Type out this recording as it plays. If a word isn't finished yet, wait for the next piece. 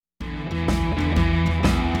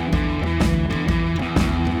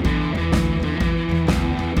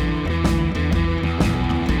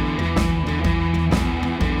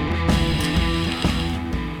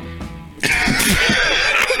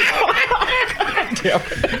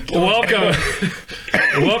Welcome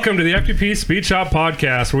to the FTP Speed Shop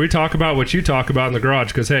Podcast, where we talk about what you talk about in the garage,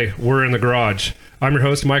 because, hey, we're in the garage. I'm your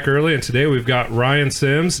host, Mike Early, and today we've got Ryan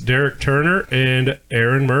Sims, Derek Turner, and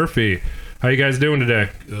Aaron Murphy. How you guys doing today?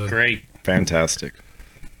 Good. Great. Fantastic.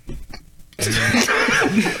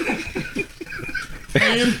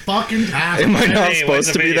 Fan-fucking-tastic. Am I not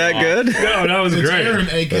supposed to be that good? No, that was It's great. Aaron,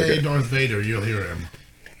 a.k.a. Darth Vader. You'll hear him.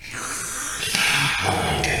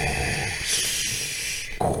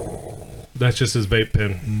 That's just his vape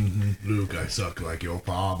pen. Mm-hmm. Luke, I suck like your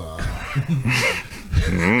father.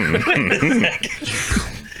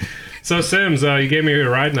 So, Sims, you gave me a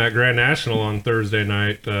ride in that Grand National on Thursday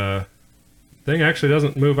night. Thing actually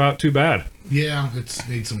doesn't move out too bad. Yeah, it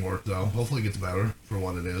needs some work, though. Hopefully it gets better for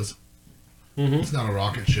what it is. Mm-hmm. It's not a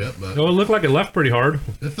rocket ship, but Oh, it looked like it left pretty hard,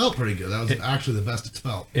 it felt pretty good. That was actually the best it's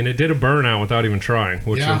felt. and it did a burnout without even trying,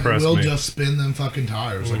 which Yeah, it impressed will me. just spin them fucking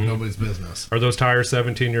tires like nobody's business. Are those tires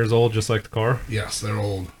 17 years old, just like the car? Yes, they're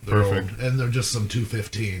old. They're Perfect. old. And they're just some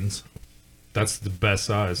 215s. That's the best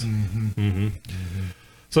size. Mm-hmm.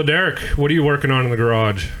 So, Derek, what are you working on in the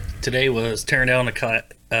garage? Today was tearing down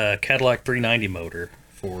a Cadillac 390 motor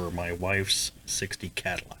for my wife's 60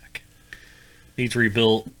 Cadillac. Needs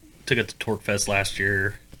rebuilt. Took it to Torque Fest last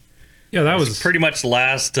year. Yeah, that was Pretty much the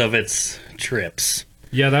last of its trips.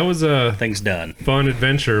 Yeah, that was a Things done. fun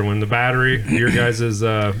adventure when the battery, your guys'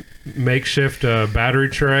 makeshift battery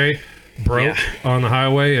tray, broke on the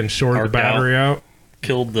highway and shorted the Arced battery out.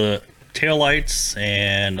 Killed the taillights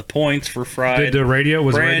and the points for fried. Did the radio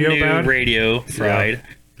was Brand radio new bad? radio fried.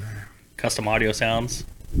 Custom audio sounds.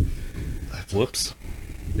 Whoops.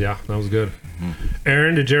 Yeah, that was good.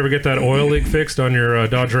 Aaron, did you ever get that oil leak fixed on your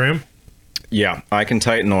Dodge Ram? Yeah, I can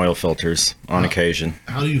tighten oil filters on occasion.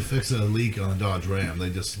 How do you fix a leak on a Dodge Ram?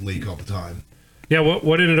 They just leak all the time. Yeah,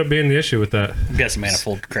 what ended up being the issue with that? Got some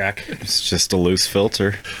manifold crack. It's just a loose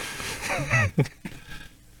filter.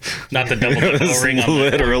 Not the double It's ring on the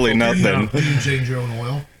literally nothing. Can you change your own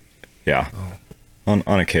oil? Yeah, on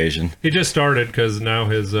occasion. He just started because now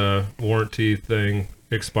his warranty thing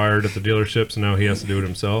expired at the dealership, so now he has to do it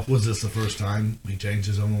himself. Was this the first time he changed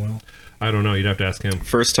his own oil? I don't know. You'd have to ask him.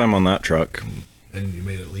 First time on that truck, And you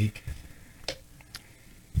made it leak?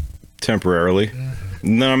 temporarily.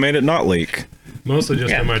 And then I made it not leak. Mostly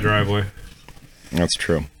just in my driveway. That's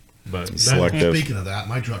true. But that, Selective. Speaking of that,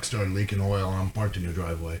 my truck started leaking oil and I'm parked in your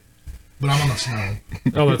driveway. But I'm on the snow.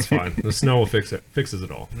 oh, that's fine. The snow will fix it. Fixes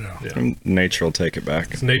it all. Yeah. Nature will take it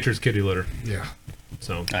back. It's nature's kitty litter. Yeah.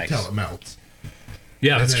 So Nice. Till it melts.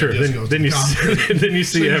 yeah, that's And true. then it just goes Then to you concrete. then you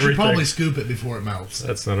So see you should everything. probably scoop it before it melts.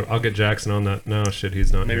 That's not. I'll get Jackson on that. No shit,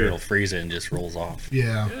 he's not Maybe here. it'll freeze it and just rolls off.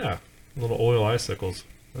 Yeah. Yeah, little oil icicles.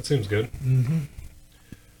 That seems good.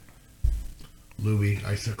 Louis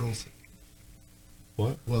icicles.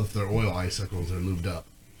 What? Well, if they're oil icicles, they're lubed up.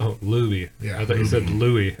 Oh, Louis. Yeah, I thought you said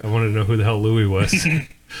Louis. I wanted to know who the hell Louis was.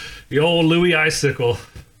 The old Louis icicle.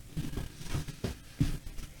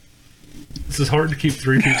 This is hard to keep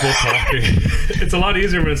three people talking. It's a lot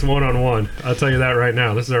easier when it's one-on-one. I'll tell you that right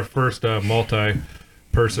now. This is our first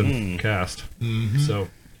multi-person cast. So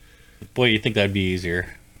Boy, you think that'd be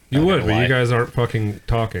easier. you Not would, gonna but lie. you guys aren't fucking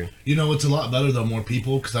talking. You know, it's a lot better though, more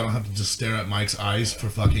people, because I don't have to just stare at Mike's eyes for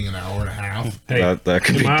fucking an hour and a half. Hey, That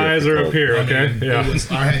could be my eyes are up difficult. here, I okay? mean, Yeah.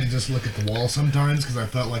 I had to just look at the wall sometimes because I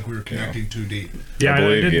felt like we were connecting too deep. Yeah, I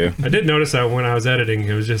believe you. I did notice that when I was editing.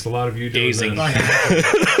 It was just a lot of you doing Gazing.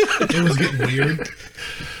 that. It was getting weird.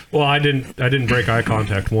 Well, I didn't break eye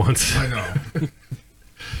contact once. I know.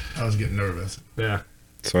 I was getting nervous. Yeah.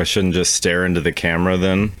 So I shouldn't just stare into the camera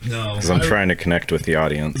then? No. Because I'm trying to connect with the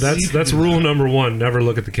audience. That's rule number one. Never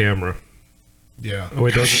look at the camera. Yeah. Oh,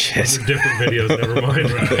 wait, those are different videos. Never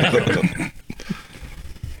mind.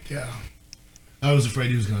 Yeah. I was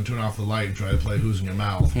afraid he was going to turn off the light and try to play Who's in Your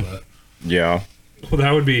Mouth, but Yeah. Well,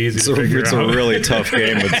 that would be easy It's to figure it's out. a really tough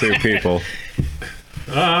game with two people.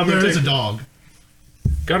 there is a dog.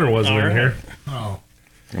 Gunner wasn't in Alright. here. Oh.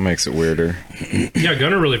 It makes it weirder. Yeah,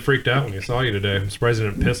 Gunner really freaked out when he saw you today. I'm surprised he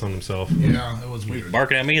didn't piss on himself. Yeah, it was weird.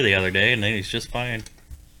 Barking at me the other day, and then he's just fine.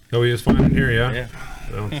 Oh, he was fine in here, yeah? Yeah.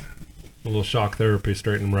 Well, a little shock therapy,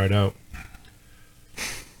 straighten him right out.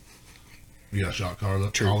 You got a shot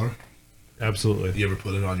collar? Absolutely. You ever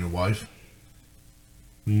put it on your wife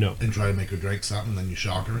No. and try to make her drink something, then you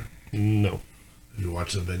shock her? No. You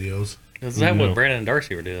watch the videos? Is that No. what Brandon and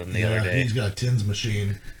Darcy were doing the other day? He's got a tins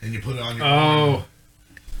machine, and you put it on your Oh,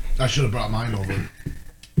 I should have brought mine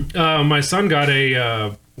over. my son got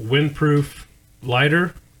a windproof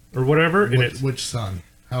lighter or whatever, and it's Which son?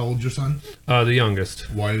 How old's your son? The youngest.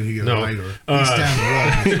 Why did he get No. a lighter? He's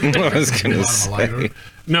standing I was a gonna say. lighter.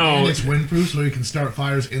 No, And it's windproof, so he can start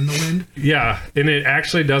fires in the wind. yeah, and it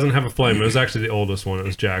actually doesn't have a flame. It was actually the oldest one. It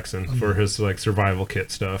was Jackson for his like survival kit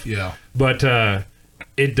stuff. Yeah. But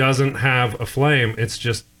it doesn't have a flame. It's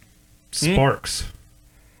just sparks.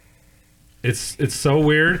 It's so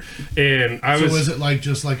weird. And So is it like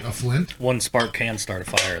just like a flint? One spark can start a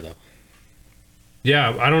fire, though.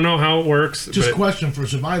 yeah, I don't know how it works. Just but question for a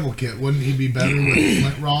survival kit. Wouldn't he be better with a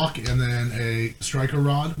flint rock and then a striker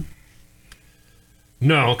rod?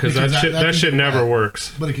 no, because that Because shit that can shit get never wet.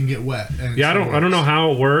 works. But it can get wet. And it Yeah, still I don't know works.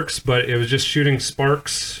 how it works, but it was just shooting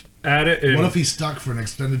sparks at it. And What if he's stuck for an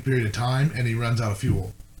extended period of time and he runs out of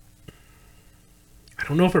fuel? I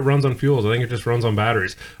don't know if it runs on fuels. I think it just runs on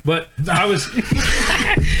batteries. But I was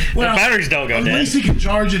Well, the batteries don't go At dead. least he can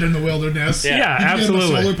charge it in the wilderness. Yeah. yeah, He can absolutely. get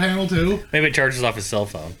him a solar panel too. Maybe it charges off his cell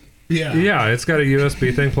phone. Yeah. Yeah, it's got a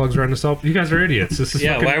USB thing, plugs right in the cell. You guys are idiots. This is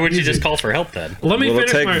Yeah, fucking why would you easy. just call for help then? Let me Will it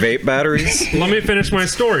finish take my vape batteries? Let me finish my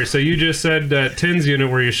story. So you just said that TINS unit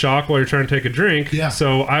where you shock while you're trying to take a drink. Yeah.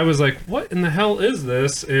 So I was like, what in the hell is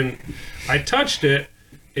this? And I touched it,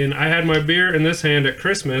 and I had my beer in this hand at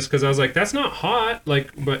Christmas because I was like, that's not hot.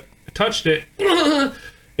 Like, but I touched it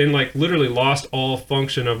and like literally lost all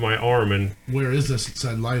function of my arm. And Where is this? It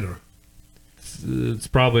said lighter. it's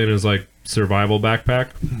probably in his like survival backpack.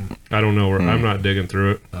 I don't know where. I'm not digging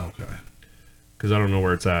through it Okay. because I don't know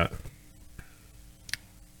where it's at.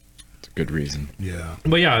 It's a good reason. Yeah.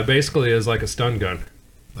 But yeah, it basically is like a stun gun.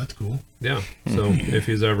 That's cool. Yeah. So if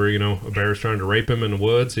he's ever, a bear's trying to rape him in the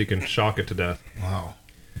woods, he can shock it to death. Wow.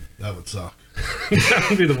 That would suck. That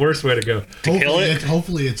would be the worst way to go. kill it?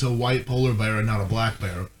 Hopefully it's a white polar bear and not a black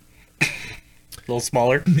bear. A little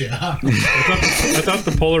smaller. Yeah. I thought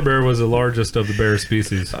the polar bear was the largest of the bear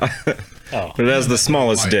species. Oh. But it has the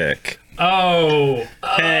smallest White. dick. Oh, It's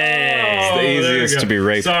the there you easiest go. to be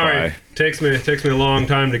raped Sorry, by. takes me a long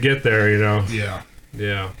time to get there. Yeah.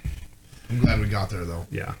 Yeah, I'm glad we got there though.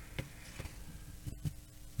 yeah.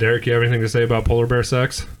 Derek, you have anything to say about polar bear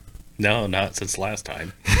sex? No, not since last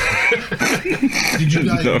time. Did you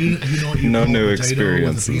guys No- do you know what you no call new a potato with a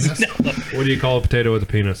experiences. penis? What do you call a potato with a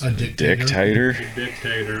penis? A dictator. Dictator?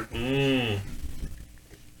 Dictator. It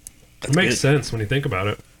That's makes good. sense when you think about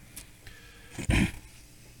it.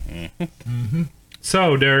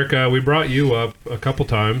 So, Derek, we brought you up a couple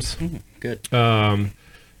times. Good.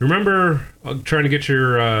 Remember trying to get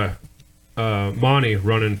your Monty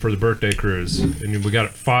running for the birthday cruise, and we got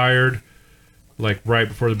it fired like right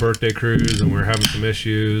before the birthday cruise, and we were having some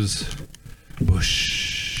issues.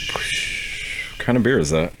 Bush. What kind of beer is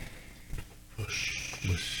that?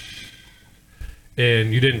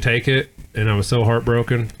 And you didn't take it, and I was so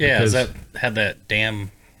heartbroken. Yeah, because that had that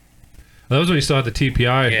damn. that was when you still had the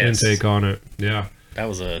TPI Yes. intake on it. Yeah, That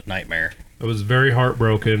was a nightmare. I was very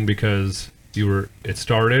heartbroken because it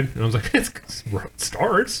started, and I was like, it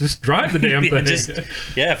starts, just drive the damn thing.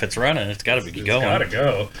 Yeah, if it's running, it's got to be It's going. gotta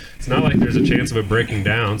go. It's not like there's a chance of it breaking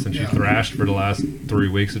down since you Yeah. thrashed for the last 3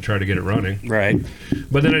 weeks to try to get it running. Right.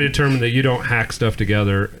 But then I determined that you don't hack stuff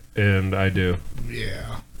together, and I do.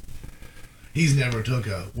 Yeah. He's never took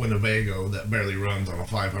a Winnebago that barely runs on a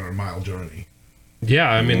 500-mile journey.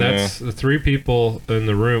 Yeah, I mean, Yeah. that's the 3 people in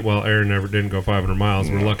the room. Well, Aaron never didn't go 500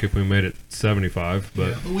 miles. We're lucky if we made it 75. But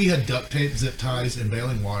Yeah, but we had duct tape, zip ties, and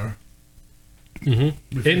baling wire. Mhm.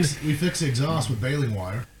 We fixed the exhaust with baling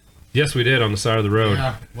wire. yes, we did on the side of the road.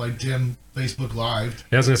 Yeah, like Tim Facebook Live.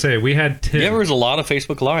 I was gonna say we had 10. Yeah, there was a lot of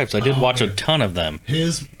Facebook Lives. I did Oh, watch a yeah. ton of them.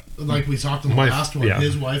 His, like we talked in the My- last one, yeah.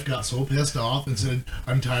 his wife got so pissed off and said,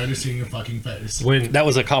 "I'm tired of seeing your fucking face." when That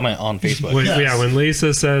was a comment on Facebook. when Yes. yeah when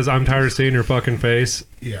Lisa says I'm tired of seeing your fucking face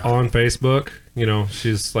Yeah. on Facebook,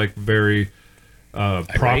 she's like very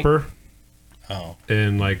proper Oh,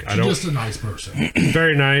 and like I She's don't just a nice person.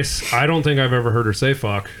 very nice. I don't think I've ever heard her say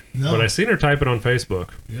fuck, No. but I seen her type it on Facebook.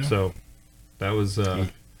 Yeah. So that was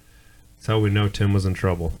that's how we know Tim was in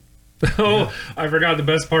trouble. Oh, I forgot the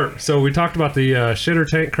best part. So we talked about the shitter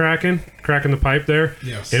tank cracking the pipe there.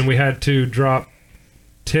 Yes. And we had to drop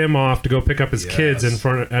Tim off to go pick up his Yes. kids in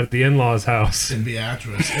front at the in-laws' house. In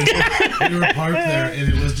Beatrice. And we were parked there and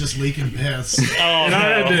it was just leaking piss. And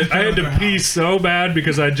I had to pee so bad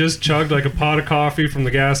because I just chugged like a pot of coffee from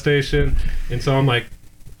the gas station. And so I'm like,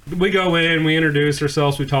 we go in, we introduce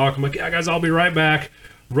ourselves, we talk. I'm like, yeah, guys, I'll be right back.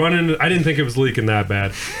 Run in. I didn't think it was leaking that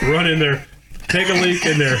bad. Run in there, take a leak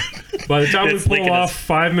in there. By the time It's we leaking pull off,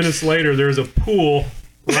 5 minutes later, there's a pool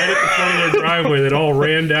right at the front of their driveway that all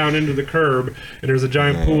ran down into the curb, and there's a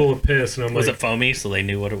giant pool of piss. And I'm was like, it foamy so they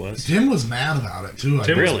knew what it was? Tim was mad about it too. I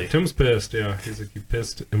Really? Tim's pissed. Yeah, he's like, you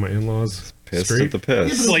pissed in my in-laws. Pissed Street? at the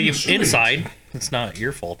piss. Well, you Street. inside. It's not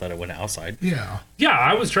your fault that it went outside. Yeah. Yeah,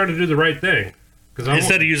 I was trying to do the right thing. Because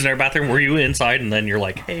Instead of using our bathroom, were you inside and then you're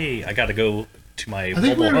like, hey, I got to go to my I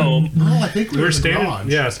think we mobile were. home? No, I think we we were were in the standing, garage.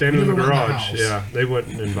 yeah, standing We in the never went garage. house. Yeah, they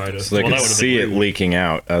wouldn't invite us. So they Well, that could would've see been it weird. leaking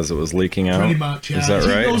out as it was leaking out. Pretty much, yeah. Is that He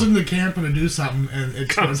right? goes into the camper to do something, and it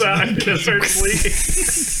Comes out and just starts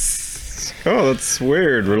leaking. Oh, that's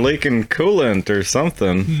weird. We're leaking coolant or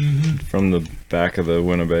something from the back of the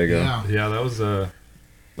Winnebago. Yeah. Yeah, that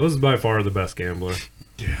was by far the best gambler.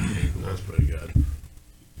 Yeah, that's pretty good.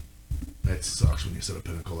 That sucks when you set a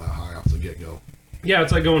pinnacle that high off the get-go. Yeah,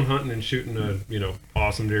 it's like going hunting and shooting a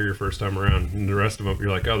awesome deer your first time around, and the rest of them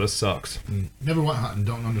you're like, oh, this sucks. Never went hunting,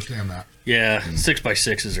 don't understand that. Yeah,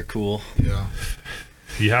 6x6s are cool. Yeah.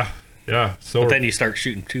 Yeah. So But then you start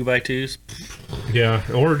shooting 2x2s. yeah,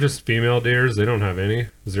 or just female deers. They don't have any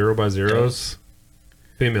 0x0s.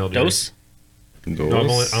 Female deers. Dose? No,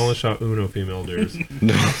 I only shot Uno female deers.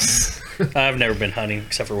 Dose. I've never been hunting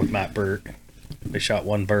except for with Matt Burt. They shot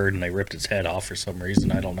one bird and they ripped its head off for some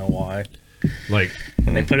reason. I don't know why. Like,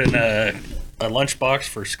 They put it in a lunchbox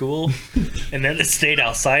for school, and then it stayed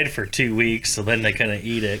outside for 2 weeks. So then they couldn't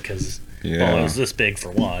eat it because Yeah. it was this big for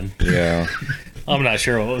one. Yeah. I'm not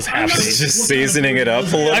sure what was happening. It's just seasoning it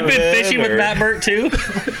up a little I've bit. been fishing with or- Matt Burt too,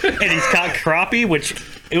 and he's caught crappie, which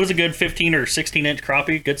it was a good 15 or 16 inch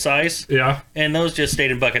crappie, good size. yeah. And those just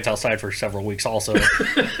stayed in buckets outside for several weeks also.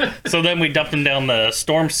 So then we dumped them down the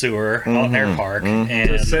storm sewer out in Air Park, and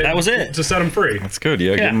that was it. To set them free. That's good.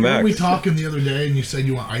 Yeah, give them Were back. we talking the other day, and you said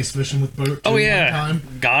you went ice fishing with Bert? Oh too one yeah, time?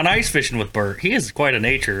 gone ice fishing with Bert. He is quite a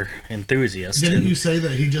nature enthusiast. Didn't and you say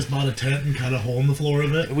that he just bought a tent and cut a hole in the floor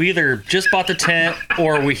of it? we either just bought the tent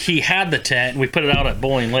or he had the tent and we put it out at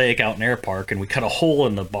Bowling Lake out in Air Park, and we cut a hole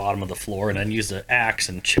in the bottom of the floor and then used an axe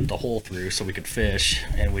and chipped a hole through so we could fish,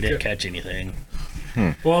 and we didn't catch anything.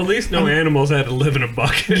 Well, at least no animals had to live in a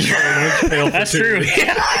bucket. or a lunch pail for That's 2 true. weeks.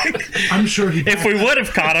 Yeah. I'm sure he. If we would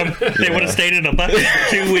have caught them, they would have stayed in a bucket for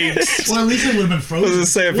 2 weeks. Well, at least it would have been frozen. I was gonna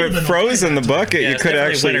say, if would've it been froze okay in the that time. bucket, Yeah, you it's could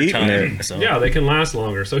definitely actually eaten wintertime, it. so. Yeah, they can last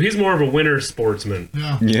longer. So he's more of a winter sportsman.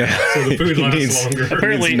 Yeah. Yeah. So the food He lasts needs- longer.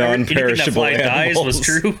 Apparently, Needs anything that non-perishable flies dies was animals.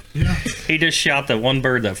 true. Yeah. He just shot the one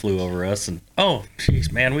bird that flew over us, and oh, jeez,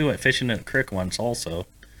 man, we went fishing in a creek once also.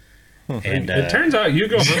 And It turns out you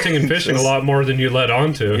go hunting and fishing a lot more than you let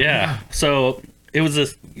on to. yeah, so it was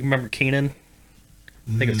this. You remember Keenan?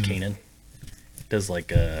 I think it was Keenan. Does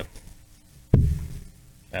like a,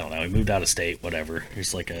 I don't know. He moved out of state, whatever.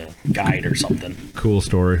 He's like a guide or something. Cool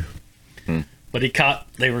story. But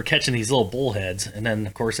they were catching these little bullheads, and then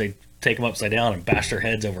of course they take them upside down and bash their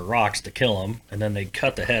heads over rocks to kill them, and then they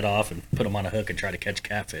cut the head off and put them on a hook and try to catch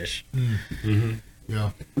catfish.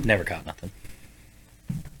 Yeah. Never caught nothing.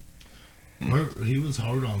 He was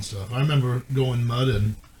hard on stuff. I remember going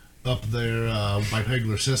mudding up there by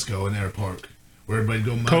Pegler Cisco in Air Park, where everybody'd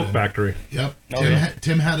go mudding. Coke factory. Yep. Oh, yeah.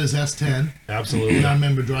 Tim had his S10. Absolutely. And I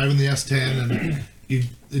remember driving the S10, and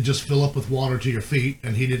it'd just fill up with water to your feet,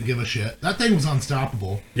 and he didn't give a shit. That thing was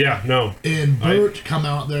unstoppable. Yeah, no. And Bert come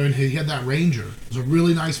out there, and he had that Ranger. It was a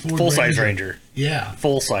really nice Ford Full size Ranger. Yeah.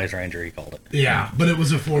 Full size Ranger, he called it. Yeah, but it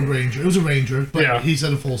was a Ford Ranger. It was a Ranger, but Yeah. he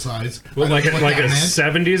said a full size. Well, I don't like know what a that meant.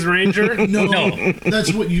 70s Ranger? No, No.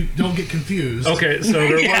 that's what you don't get confused. Okay, so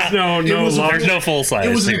there Yeah. was no It was a- large, There's no full size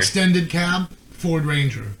It was an here. extended cab Ford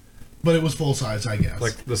Ranger, but it was full size, I guess.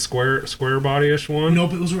 like the square body-ish one?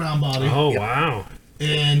 Nope, it was a round body. Oh, wow.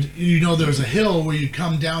 And there's a hill where you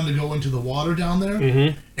come down to go into the water down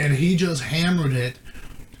there, and he just hammered it,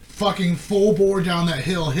 fucking full bore down that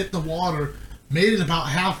hill, hit the water, made it about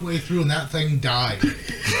halfway through, and that thing died.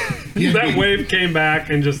 That wave came back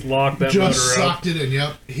and just locked that just motor up. sucked it in.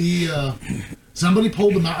 Yep, he. Somebody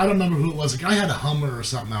pulled him out. I don't remember who it was. The guy had a Hummer or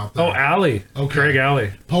something out there. Oh, Alley. Okay. Craig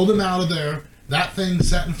Alley. Pulled him out of there. That thing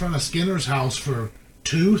sat in front of Skinner's house for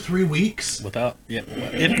 2-3 weeks. Without, yeah,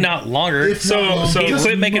 if not longer. If not longer. He Just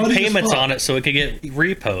quit making muddy as payments fuck. on it so it could get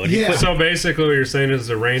repoed. He Yeah. quit- So basically what you're saying is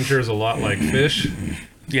the Ranger is a lot like fish.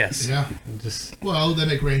 yes. Yeah. Just Well, they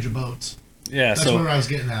make Ranger boats. Yeah. That's So where I was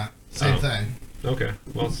getting at. Same Oh. thing. okay.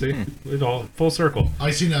 Well, see, it's all full circle.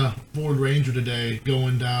 I seen a Ford Ranger today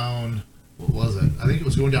going down. What was it? I think it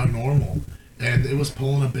was going down Normal, and it was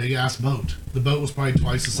pulling a big ass boat. The boat was probably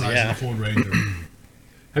twice the size Yeah. of the Ford Ranger.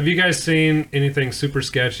 Have you guys seen anything super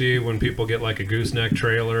sketchy when people get like a gooseneck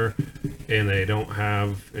trailer and they don't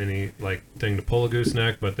have any like thing to pull a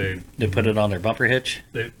gooseneck, but they put it on their bumper hitch.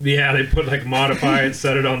 they put like modify it,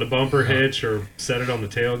 set it on the bumper hitch or set it on the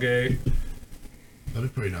tailgate. That'd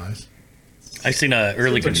be pretty nice. I seen early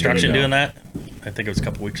Seems like a construction good doing that. I think it was a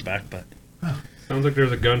couple weeks back, but Sounds like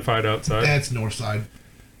there's a gunfight outside. That's north side.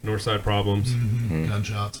 North side problems.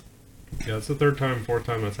 Gunshots. Yeah, it's the third time, fourth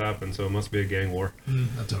time that's happened, so it must be a gang war.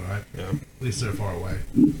 That's all right. Yeah. At least they're far away.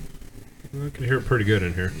 I can hear it pretty good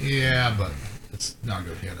in here. Yeah, but it's not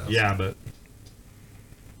good hit us. Yeah, but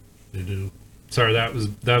They do. sorry, that was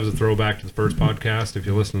a throwback to the first podcast. If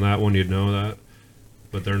you listen to that one, you'd know that.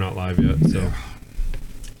 But they're not live yet, so.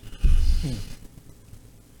 Yeah.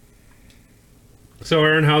 So,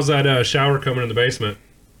 Aaron, how's that shower coming in the basement?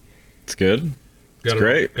 It's good. Got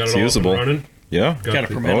great. Got It's it all usable. up and running? Yeah. Got a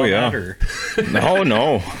permit on that, or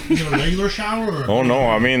No. You get a regular shower? Or Oh no!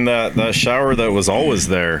 I mean that shower that was always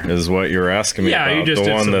there is what you're asking me Yeah, about. you just the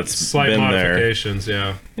did one some that's slight been there. modifications,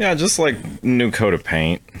 yeah. Yeah, just like new coat of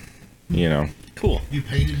paint. You know, cool. You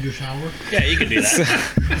painted your shower? Yeah, you can do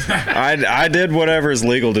that. I did whatever is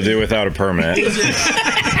legal to do without a permit. Is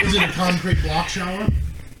it a concrete block shower?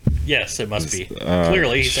 Yes, it must be.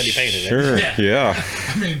 Clearly, he said he painted Sure. it. Yeah.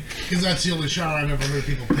 I mean, because that's the only shower I've ever heard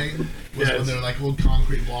people painting. Was Yeah, when they're like old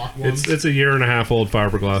concrete block ones. It's a 1.5-year old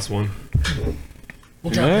fiberglass one.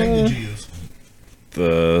 What kind of paint did you use?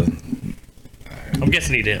 I'm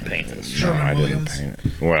guessing he didn't paint this. Sherman I didn't Williams? paint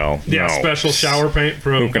it. Well, Yeah, no. special shower paint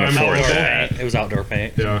from Who can afford Diamond that? Paint. It was outdoor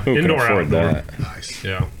paint. Yeah, Who indoor, can afford outdoor. that? Nice.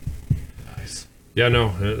 Yeah, Nice. yeah. No,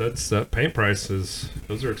 that paint prices.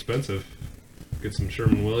 Those are expensive. Get some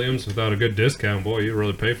Sherman Williams without a good discount, boy, you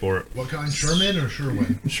really pay for it. What kind? Sherman or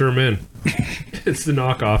Sherwin? Sherman, it's the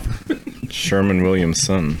knockoff. Sherman Williams'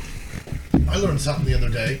 son. I learned something the other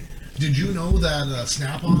day. Did you know that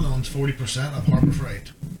Snap-on owns 40% of Harbor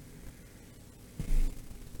Freight?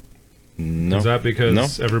 No. Is that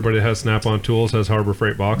because everybody that has Snap-on tools has Harbor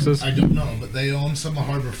Freight boxes? I don't know, but they own some of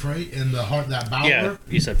Harbor Freight and that Bauer. Yeah,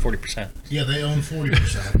 you said 40%. Yeah, they own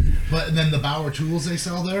 40%. But then the Bauer tools they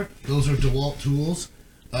sell there, those are DeWalt tools.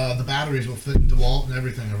 The batteries will fit in DeWalt and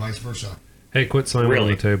everything, or vice versa. Hey, quit slamming on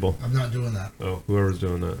Really? the table. I'm not doing that. Oh, whoever's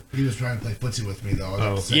doing that. He was trying to play footsie with me, though. I was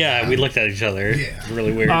Oh. upset. Yeah, we looked at each other. Yeah. It's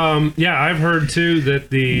really weird. Yeah, I've heard too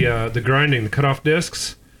that the grinding, the cutoff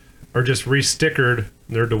discs, are just re-stickered.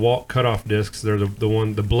 They're DeWalt cutoff discs. They're the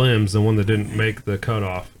blims, the one that didn't make the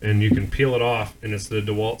cutoff, and you can peel it off, and it's the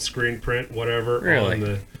DeWalt screen print, whatever. Really? On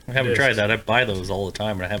the I haven't discs. tried that. I buy those all the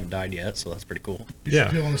time, and I haven't died yet, so that's pretty cool. You should Yeah.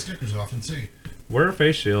 peel the stickers off and see. Wear a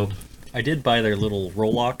face shield. I did buy their little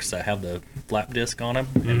roll-locks that have the flap disc on them,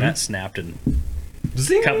 and that snapped and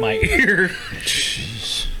Zing! cut my ear. That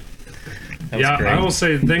was Yeah, great. I will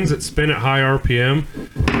say things that spin at high RPM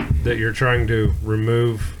that you're trying to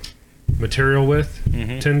remove material with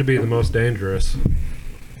tend to be the most dangerous.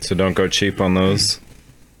 So don't go cheap on those.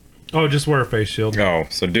 Oh, just wear a face shield. Oh,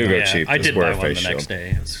 so do go Yeah, cheap. I Just did wear buy a one the face next shield. day.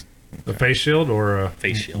 It was A face shield or a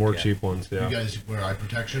Face shield, more yeah. cheap ones, yeah. You guys wear eye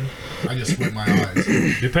protection? I just squint my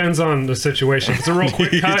eyes. Depends on the situation. If it's a real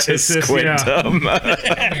quick You cut, just it's just, squint yeah. them.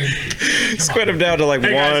 Squint them down to like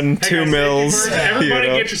Hey, guys, 1, hey, 2 guys, mils. safety first. Everybody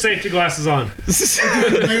you know? get your safety glasses on. You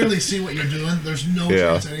can barely see what you're doing. There's no Yeah.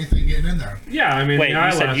 chance of anything getting in there. Yeah, I mean, Wait, the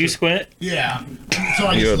you said you eyelashes. squint? Yeah. So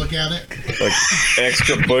I You just had- look at it. Like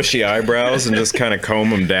extra bushy eyebrows and just kind of comb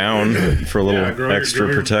them down for a little Yeah, grow extra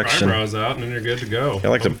your protection. eyebrows out, and then you're good to go. I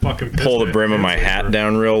like to I'm fucking pissed pull the at brim of my kids hat for-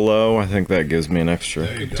 down real low. I think that gives me an extra.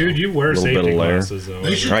 There you go. Dude, you wear Little bit safety of layer. glasses, though.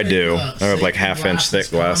 They should I make, do. I have, like, safety half-inch thick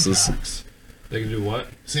glasses. contacts. They can do what?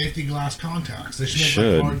 Safety glass contacts. They should make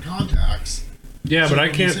Should. like hard contacts. Yeah, So but I it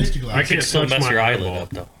would be can't. safety I glasses. can't Still touch mess my your eyelid eyeball. up,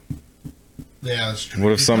 though. Yeah, that's true.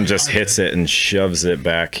 What if You some cut just your hits eyelid. it and shoves it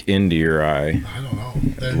back into your eye? I don't know.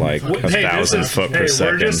 Then Like, fucking- a Hey, this 1,000 is- foot per hey,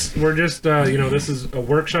 second. We're just you know, this is a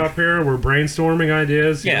workshop here. We're brainstorming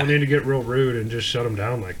ideas. You Yeah. don't need to get real rude and just shut them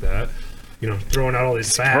down like that. You know, throwing out all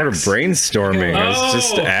these facts. Part of brainstorming. I was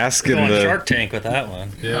just Oh! asking Go on the Shark Tank with that one.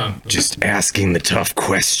 Yeah, just asking the tough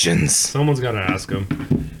questions. someone's got to ask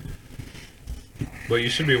him. What you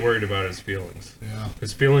should be worried about is feelings. Yeah.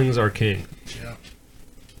 His feelings are king. Yeah.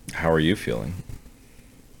 How are you feeling?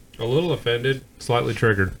 A little offended, slightly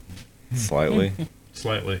triggered. Slightly.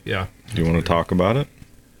 Slightly, yeah. Do you want to talk about it?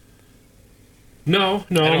 No, I I'm don't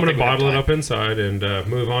going to think we have bottle it time. up inside and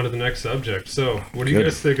move on to the next subject. So, what do you Good,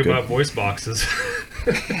 guys think good. about voice boxes?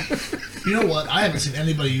 You know what? I haven't seen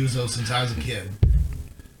anybody use those since I was a kid.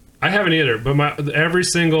 I haven't either, but every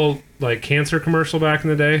single like cancer commercial back in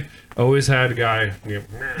the day always had a guy. You know,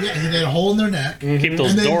 Yeah, they had a hole in their neck. Keep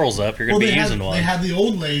those And then- doors up. You're going to they be had, using one. They had the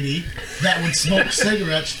old lady that would smoke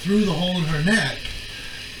cigarettes through the hole in her neck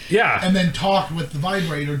yeah, and then talk with the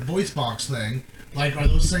vibrator voice box thing. Like, are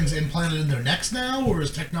those things implanted in their necks now, or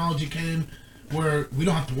has technology came where we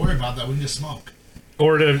don't have to worry about that? We can just smoke.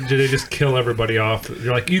 or do they just kill everybody off?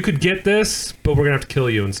 You're like, you could get this, but we're gonna have to kill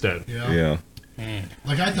you instead. Yeah. Yeah.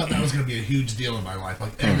 Like, I thought that was going to be a huge deal in my life.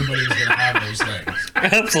 Like, everybody was going to have those things.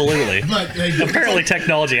 Absolutely. But Apparently,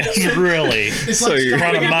 technology has really it's like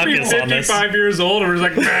run amok us on this. 55 years old, and we're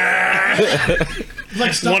just like,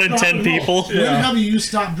 like stop, 1 in drop, 10 and roll. people. When have you used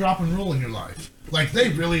stop, drop, and roll in your life? Like, they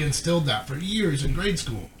really instilled that for years in grade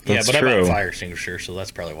school. That's yeah, but I true. bought a fire extinguisher, so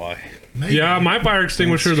that's probably why. Maybe. yeah, my fire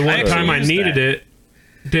extinguisher, the one actually time I used needed that. it,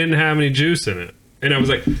 didn't have any juice in it. And I was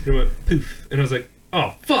like, it went poof. And I was like,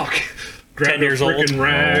 oh, fuck. 10 Grabbed a years old. freaking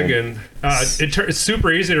rag, and it's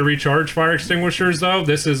super easy to recharge fire extinguishers, though.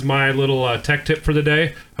 This is my little tech tip for the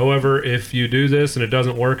day. However, if you do this and it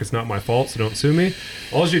doesn't work, it's not my fault, so don't sue me.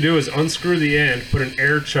 All you do is unscrew the end, put an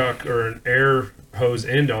air chuck or an air hose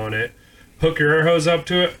end on it, hook your air hose up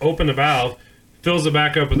to it, open the valve, fills it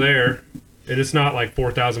back up with air. And it's not like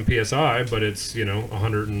 4,000 psi, but it's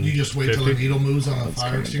 150. You just wait till the needle moves on the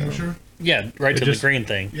fire extinguisher? Yeah, right to just- the green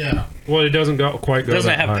thing. Yeah. Well, it doesn't quite go. Doesn't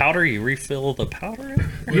that it have high. powder? You refill the powder?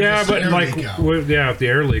 Yeah, Just the but air like, leak out. if the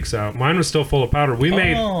air leaks out, mine was still full of powder. We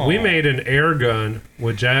made an air gun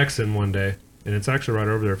with Jackson one day, and it's actually right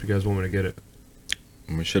over there. If you guys want me to get it,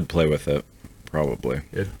 We should play with it, probably.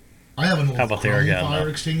 I have an old How about the air chrome gun, fire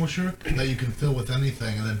though? extinguisher that you can fill with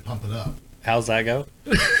anything and then pump it up. How's that go?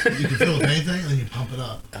 You can fill with anything and then you pump it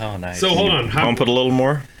up. Oh, nice. so hold on. Pump it a little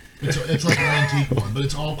more. It's like an antique one, but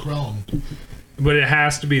it's all chrome. But it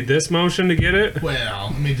has to be this motion to get it.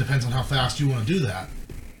 Well, I mean, it depends on how fast you want to do that.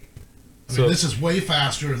 I So- mean, this is way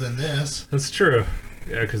faster than this. That's true.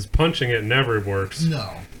 Yeah, because punching it never works.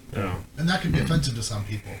 No. No. And that could be offensive to some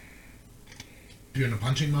people. If you're in a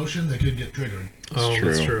punching motion, they could get triggered. Oh, true.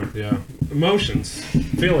 that's true. Yeah. Emotions,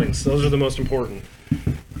 feelings. Those are the most important.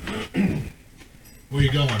 Where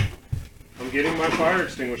you going? I'm getting my fire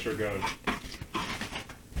extinguisher gun.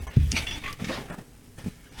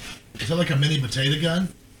 Is that like a mini potato gun?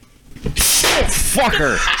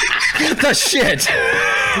 Fucker! Get the shit!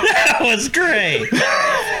 That was great.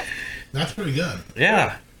 That's pretty good.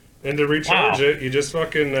 Yeah. And to recharge Wow. it, you just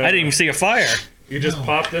fucking. I didn't even see a fire. You just No.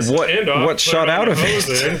 pop this What- end off. what put shot it on out the of hose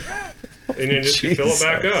it? in, and then just fill it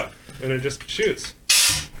back Jesus. up, and it just shoots.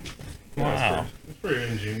 Wow. It's pretty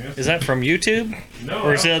ingenious. Is that from YouTube? No,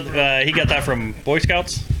 Or is I it, he got that from Boy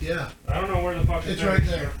Scouts? Yeah. don't know where the fuck It's right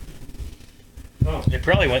there. Oh. It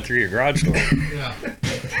probably went through your garage door. Yeah.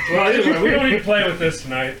 Well, anyway, we don't need to play with this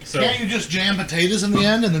tonight. So Can't you just jam potatoes in the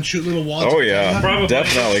end and then shoot little wads? Oh, yeah. probably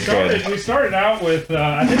Definitely could. We started out with.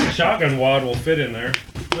 I think the shotgun wad will fit in there.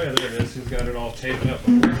 Oh, yeah, there it is. He's got it all taped up.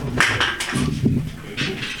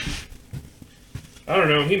 I don't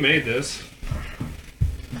know. He made this.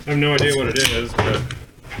 I have no idea what it is, but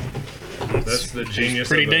that's the genius.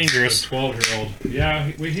 pretty of dangerous. 12-year-old. Yeah,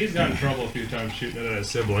 he's got in trouble a few times shooting it at his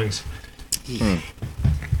siblings.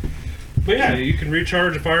 But yeah, you can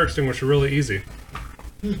recharge a fire extinguisher really easy.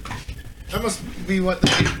 That must be what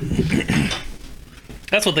they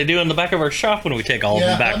That's what they do in the back of our shop when we take all of Yeah,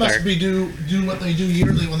 them back that must there. be do what they do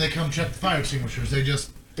yearly when they come check the fire extinguishers. They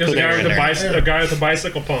just There's a Put it guy, in with there. a guy with a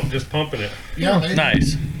bicycle pump just pumping it. maybe,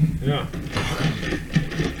 Nice. Yeah.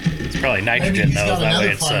 It's probably maybe nitrogen, he's though. got That way another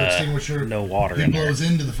it's fire extinguisher. no water He in there. blows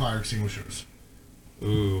into the fire extinguishers.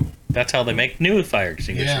 Ooh. That's how they make new fire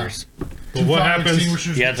extinguishers. Well, what Fire happens?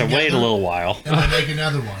 extinguishers You have to get wait a together, little while. and they make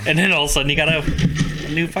another one. And then all of a sudden you got a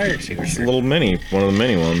new fire It's a extinguisher. little mini, one of the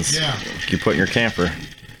mini ones. Yeah. You put in your camper.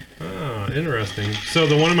 Ah, interesting. So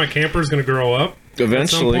the one in my camper is going to grow up at some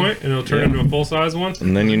Eventually. point, and it'll turn Yeah. into a full-size one.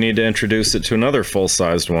 And then you need to introduce it to another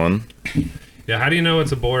full-sized one. Yeah, how do you know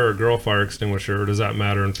it's a boy or a girl fire extinguisher, or does that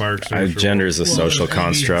matter in fire extinguisher? Gender is a Well, social there's A, B,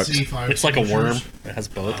 and construct. C fire It's like a worm. extinguishers. It has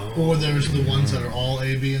both. Or there's the ones that are all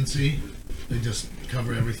A, B, and C. They just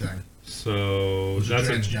cover everything. So Those are that's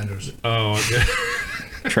a, transgenders. oh,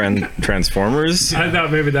 okay. Transformers? I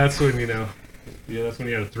thought maybe that's when yeah, that's when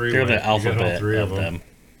you had a three. They're way. the You got all alphabet three of them.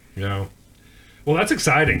 Yeah. Well, that's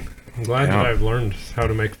exciting. I'm glad Yeah. that I've learned how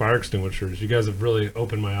to make fire extinguishers. You guys have really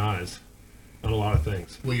opened my eyes on a lot of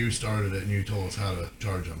things. Well, you started it and you told us how to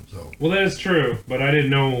charge them. So Well, that is true, but I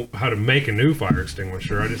didn't know how to make a new fire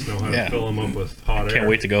extinguisher. I just know how Yeah. to fill them up with hot air. Can't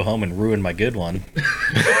wait to go home and ruin my good one.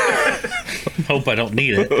 Hope I don't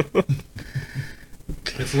need it.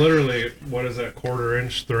 It's literally, what is that,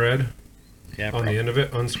 1/4-inch thread Yeah, on probably. the end of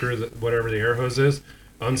it. Unscrew whatever the air hose is.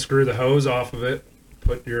 Unscrew the hose off of it.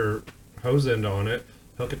 Put your hose end on it.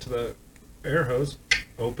 Hook it to the air hose.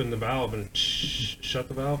 Open the valve and shut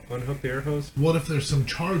the valve. Unhook the air hose. what if there's some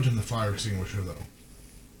charge in the fire extinguisher though?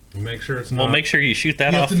 And make sure it's Well, not. make sure you shoot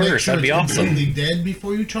that You have off to make first. sure That'd be it's awesome. completely dead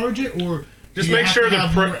before you charge it, or Just do you make have sure to the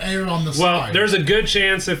have more air on the Well, side. there's a good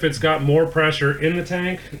chance if it's got more pressure in the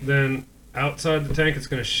tank than outside the tank, it's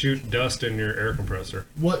going to shoot dust in your air compressor.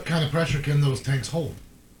 What kind of pressure can those tanks hold?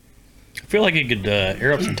 feel like you could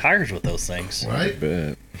air up some tires with those things. Right?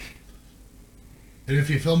 Bet. And if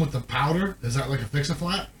you fill them with the powder, is that like a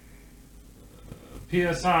fix-a-flat?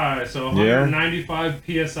 PSI, so 195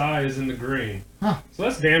 PSI is in the green. Huh. So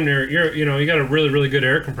that's damn near. You got a really, really good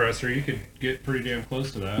air compressor. You could get pretty damn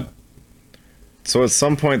close to that. So at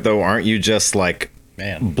some point, though, aren't you just like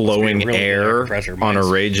Man, blowing must be a really good air compressor. on a Mine's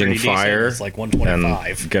raging pretty decent. fire It's like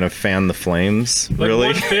 125. and gonna fan the flames? Like really?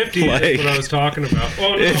 150 is what I was talking about.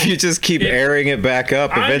 Oh, no. If you just keep airing it back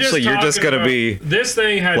up, I'm eventually you're just talking gonna about- be This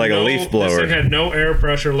thing had like a no, leaf blower. This thing had no air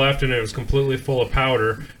pressure left, and it was completely full of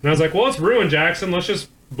powder. And I was like, "Well, it's ruined, Jackson. Let's just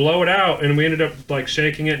blow it out." And we ended up like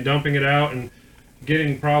shaking it and dumping it out, and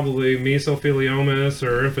getting probably mesopheliomas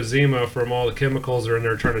or emphysema from all the chemicals that are in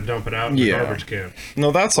there trying to dump it out in the Yeah. garbage can.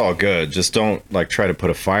 No, that's all good. Just don't like try to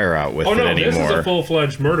put a fire out with Oh it no, this is a anymore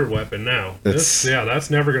full-fledged murder weapon now. It's-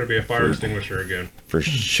 That's never going to be a fire extinguisher again. for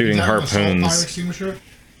shooting Is that an assault fire harpoons. extinguisher?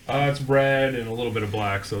 It's red and a little bit of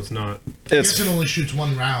black, so it's not. I guess It's it only shoots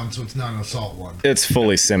one round, so it's not an assault one. it's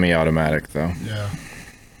fully semi-automatic though. Yeah.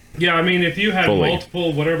 Yeah, I mean, if you had Fully.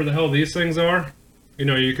 multiple, whatever the hell these things are,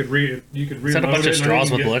 you could reload Is that a bunch it of and straws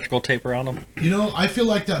then with you can electrical tape around them? You know, I feel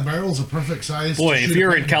like that barrel's a perfect size. Boy, to if shoot you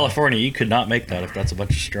were a in paintball. California, you could not make that if that's a bunch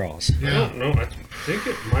of straws. I Yeah. don't know. I think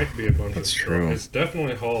it might be a bunch That's of straws. true. It's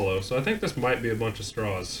definitely hollow, so I think this might be a bunch of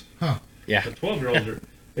straws. Yeah. The 12-year-olds are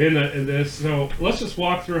in this. So let's just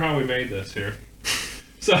walk through how we made this here.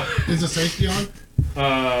 So, Is the safety on?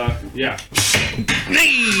 yeah.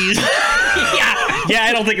 Yeah,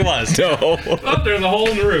 I don't think it was. No. Oh, there's a hole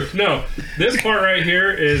in the roof. No, this part right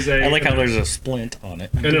here is I like how there's a splint on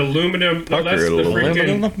it. an aluminum. No, that's the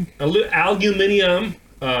Aluminum? freaking aluminium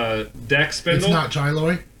deck spindle. It's not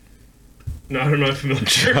Chiloy. No, I'm not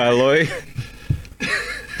familiar. Alloy.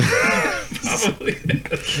 Probably.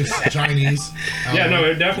 It's Chinese. Yeah, no,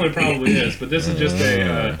 it definitely probably is. But this is just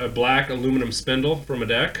a black aluminum spindle from a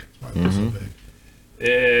deck, It's so big.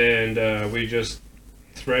 and we just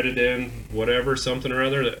threaded in whatever something or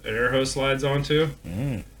other that an air hose slides onto.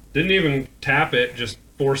 Didn't even tap it, just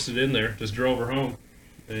forced it in there. Just drove her home,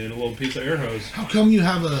 and a little piece of air hose. How come you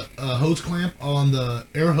have a hose clamp on the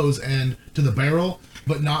air hose end to the barrel,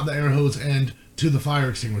 but not the air hose end to the fire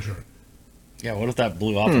extinguisher? Yeah, what if that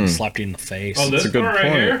blew off and slapped you in the face? Oh, this a good part right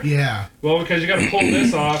point. here. Yeah, Well, because you got to pull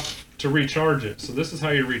this off to recharge it. So this is how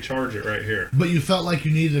you recharge it right here. but you felt like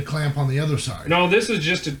you needed a clamp on the other side. No, this is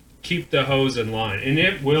just to keep the hose in line, and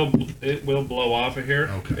it will blow off of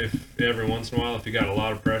here. Okay. If every once in a while, if you got a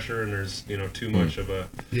lot of pressure and there's too much of a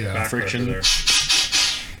Yeah, back friction.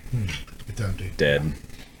 pressure there. it's empty. Dead.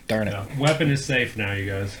 Darn it. Yeah. Weapon is safe now, you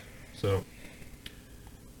guys. So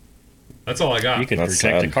that's all I got. You could That's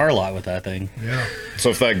protect sad. a car lot with that thing. Yeah. So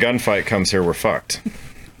if that gunfight comes here, we're fucked.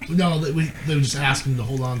 No, they were just asking to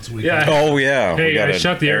hold on so we Yeah. Oh yeah. we Hey, I gotta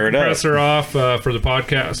shut the air it up. compressor off for the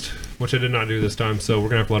podcast, which I did not do this time. So we're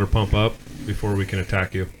gonna have to let her pump up before we can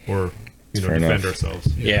attack you or Fair defend enough.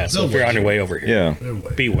 ourselves. Yeah, so they'll if you're on wait. your way over here, Yeah, They're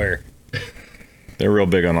way. beware. they're real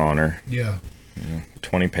big on honor. Yeah.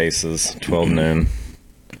 20 paces, 12 noon.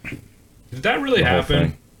 Did that really the whole happen?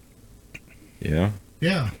 thing. Yeah,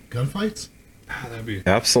 Yeah. Gunfights? Ah, that'd be.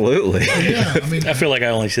 absolutely. Yeah. I mean, I feel like I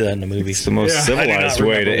only see that in the It's movies. the most Yeah. civilized I do not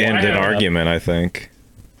way to remember end why an I have- argument, I think.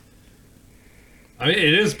 I mean,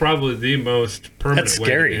 it is probably the most permanent That's way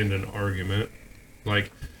scary. to end an argument.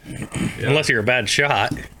 Like, yeah. Unless you're a bad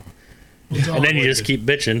shot, it's all and then you quick- just keep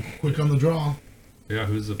bitching. quick on the draw. Yeah,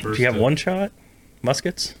 who's the first? Do you have to- one shot?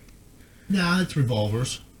 Muskets? Nah, it's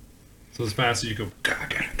revolvers. So as fast as you go.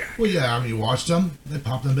 Well, yeah, I mean, you watched them. They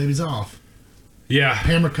pop them babies off. Yeah.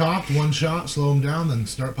 Hammer cocked, one shot, slow them down, then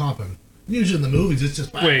start popping. Usually in the movies, it's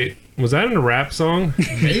just bang. Wait, was that in a rap song?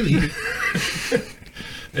 Maybe.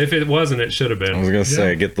 If it wasn't, it should have I was been. gonna say,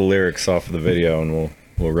 Yeah. get the lyrics off of the video and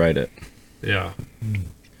we'll write it. Yeah.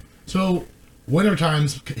 So, winter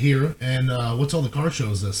time's here, and what's all the car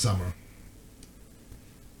shows this summer?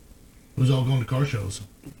 Who's all going to car shows?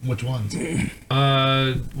 Which ones?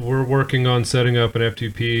 We're working on setting up an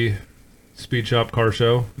FTP speed shop car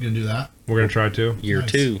show. You gonna do that? We're gonna try to Year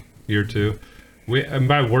Nice. 2. year 2. And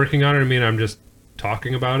by working on it, I mean I'm just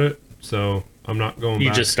talking about it. So I'm not going. You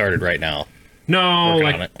back. just started right now. No, working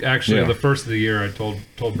like on it. actually Yeah. the first of the year, I told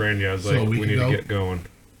Brandy, I was So a like, week we need ago? to get going.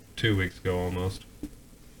 2 weeks ago almost.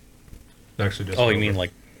 Actually, just Oh, you over. mean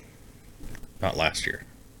like not last year?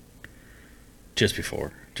 Just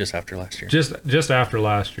before, just after last year. just after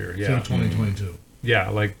last year? So Yeah, 2022.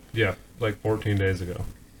 like 14 days ago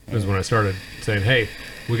is when I started saying, hey,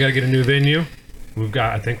 we got to get a new venue.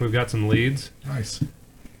 I think we've got some leads. Nice.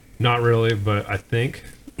 Not really, but I think.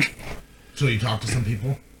 So you talked to some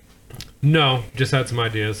people? No, just had some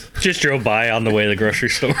ideas. Just drove by on the way to the grocery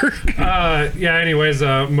store. Yeah. Anyways,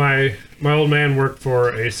 my old man worked for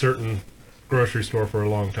a certain grocery store for a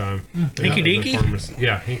long time. Hinky Dinky?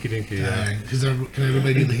 Yeah, Hinky Dinky. Yeah. Can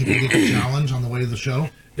everybody do the Hinky Dinky challenge on the way to the show?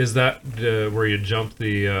 Is that where you jump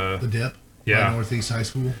the dip? Yeah. By Northeast High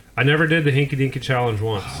School. I never did the Hinky Dinky challenge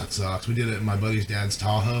once. Oh, that sucks. We did it in my buddy's dad's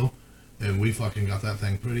Tahoe, and we fucking got that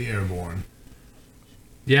thing pretty airborne.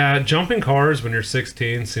 Yeah, jumping cars when you're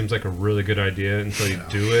 16 seems like a really good idea until you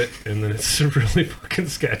do it, and then it's really fucking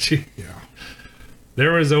sketchy. Yeah.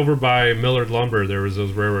 There was over by Millard Lumber, there was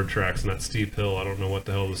those railroad tracks and that steep hill. I don't know what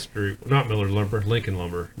the hell the street... Not Millard Lumber, Lincoln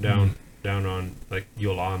Lumber. Down on, like,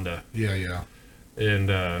 Yolanda. Yeah.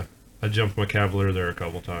 And I jumped my Cavalier there a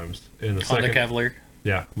couple times. In the Honda second, Cavalier?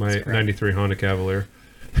 Yeah, my 93 Honda Cavalier.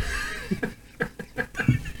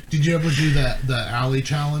 Did you ever do the alley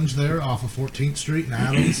challenge there off of 14th Street in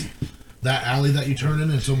Adams? That alley that you turn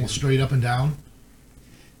in, it's almost straight up and down.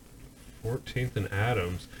 14th and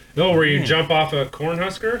Adams. Oh, where you jump off a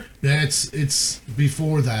Cornhusker? Yeah, it's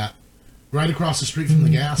before that. Right across the street from the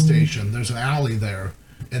gas station, there's an alley there,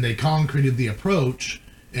 and they concreted the approach,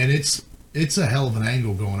 and it's a hell of an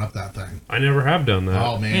angle going up that thing. I never have done that.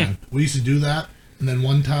 Oh, man. We used to do that, and then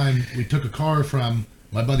one time we took a car from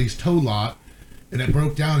my buddy's tow lot, and it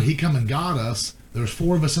broke down. He come and got us. There was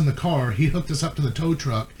 4 of us in the car. He hooked us up to the tow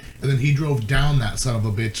truck, and then he drove down that son of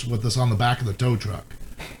a bitch with us on the back of the tow truck.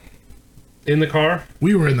 In the car?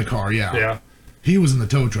 We were in the car, yeah. Yeah. He was in the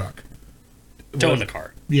tow truck. Towing the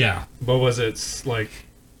car. Yeah. But was it like...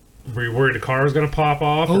 Were you worried the car was going to pop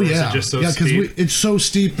off? Oh, or was yeah. it just so yeah, steep? it's so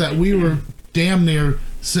steep that we were damn near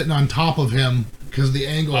sitting on top of him because of the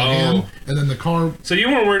angle of him, and then the car... So you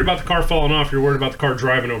weren't worried about the car falling off, you were worried about the car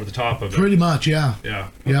driving over the top of it. Pretty much, yeah. Yeah.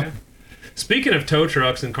 Yep. Okay. Speaking of tow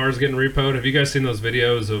trucks and cars getting repoed, have you guys seen those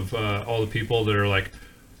videos of all the people that are like,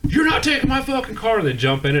 "You're not taking my fucking car," and they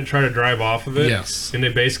jump in and try to drive off of it? Yes. And they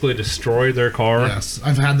basically destroy their car? Yes,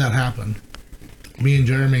 I've had that happen. Me and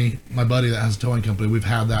Jeremy, my buddy that has a towing company, we've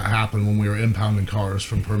had that happen when we were impounding cars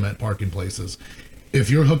from permit parking places. If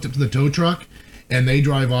you're hooked up to the tow truck and they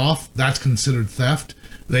drive off, that's considered theft.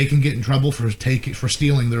 They can get in trouble for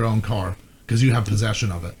stealing their own car because you have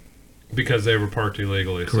possession of it. Because they were parked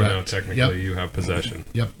illegally, Correct. so now technically you have possession.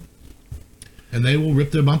 Yep. And they will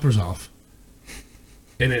rip their bumpers off.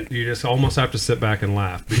 And you just almost have to sit back and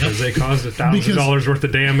laugh because they caused $1,000 worth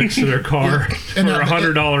of damage to their car And for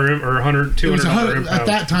 $100 or $200 impound. At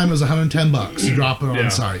that time, it was $110 to drop it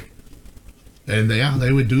on site. And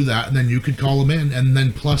they would do that, and then you could call them in, and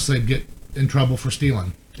then plus they'd get in trouble for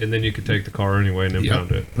stealing. And then you could take the car anyway and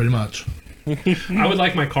impound it. Pretty much. I would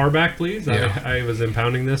like my car back, please. Yeah. I was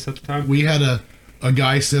impounding this at the time. We had a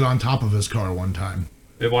guy sit on top of his car one time.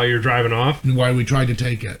 While you're driving off? And while we tried to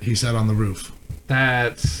take it, he sat on the roof.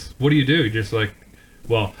 That's... What do? You just like...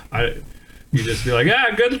 Well, you just be like,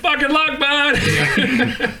 good fucking luck,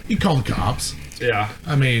 bud! You call the cops. Yeah.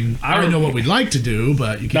 I mean, I don't know what we'd like to do,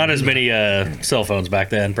 but you can't. Not as many cell phones back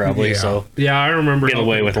then, probably. Yeah. So Yeah, I remember Get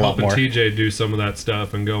away with a lot helping more. TJ do some of that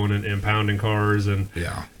stuff and going and impounding cars, and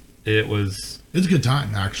Yeah. it's a good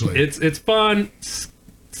time, actually. it's fun,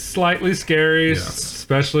 slightly scary, Yes.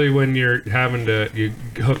 especially when you're having to you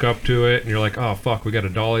hook up to it and you're like, oh fuck, we got to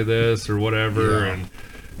dolly this or whatever, Yeah. and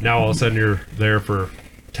now all of a sudden you're there for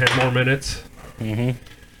 10 more minutes.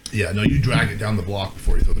 Yeah, no, you drag it down the block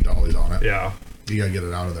before you throw the dollies on it. Yeah. You gotta get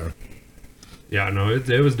it out of there. Yeah, no, it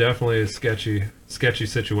was definitely a sketchy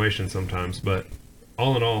situation sometimes, but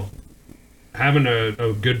all in all, having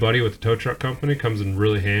a good buddy with the tow truck company comes in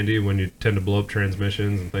really handy when you tend to blow up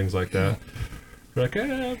transmissions and things like that. You're like,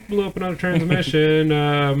 I blew up another transmission.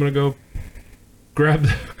 I'm gonna go grab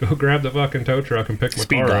the fucking tow truck and pick my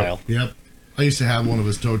speed car dial. up. Yep. I used to have one of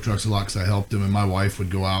his tow trucks a lot because I helped him, and my wife would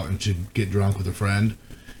go out and she'd get drunk with a friend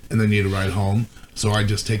and then need a ride home. So I'd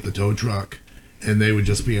just take the tow truck, and they would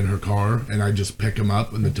just be in her car, and I'd just pick them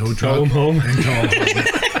up in the tow truck them home. and tow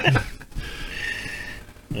them home.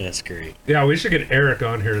 That's great. Yeah, we should get Eric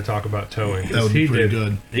on here to talk about towing. 'cause That would be pretty did-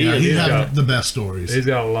 good. He Yeah, is- he'd he's have got- the best stories. He's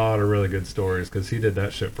got a lot of really good stories because he did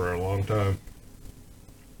that shit for a long time.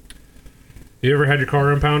 You ever had your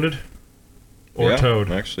car impounded or yeah, towed?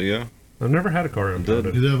 Actually, yeah. I've never had a car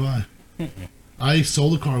impounded. Neither have I. I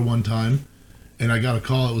sold a car one time, and I got a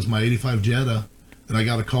call. It was my 85 Jetta, and I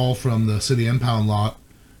got a call from the city impound lot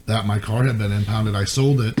that my car had been impounded. I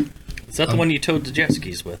sold it. Is that the one you towed the jet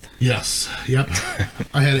skis with? Yes. Yep.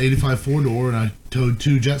 I had an 85 four-door, and I towed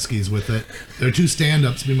 2 jet skis with it. There were 2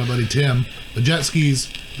 stand-ups, me and my buddy Tim. The jet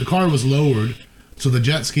skis, the car was lowered, so the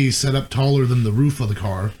jet skis set up taller than the roof of the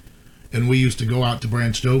car, and we used to go out to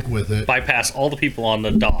Branched Oak with it. Bypass all the people on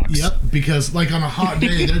the docks. Yep, because like on a hot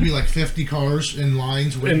day, there'd be like 50 cars in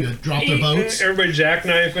lines waiting to drop their boats. Everybody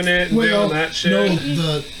jackknifing it and doing that shit. No,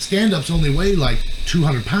 the stand-ups only weigh like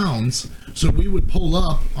 200 pounds, so we would pull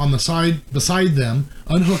up on the side beside them,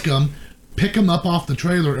 unhook them, pick them up off the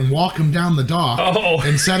trailer, and walk them down the dock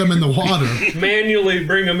and set them in the water. Manually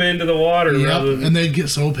bring them into the water. Yep, and they'd get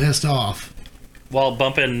so pissed off. While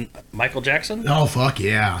bumping Michael Jackson? Oh, fuck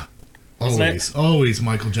yeah. Always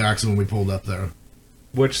Michael Jackson when we pulled up there.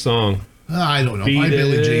 Which song? I don't know. By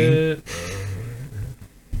Billie Jean.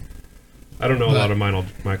 I don't know a lot of Michael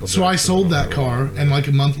Jackson. So I sold that car, and like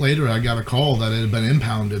a month later, I got a call that it had been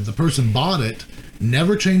impounded. The person bought it,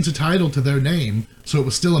 never changed the title to their name, so it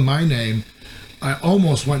was still in my name. I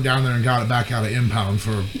almost went down there and got it back out of impound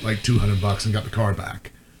for like $200 and got the car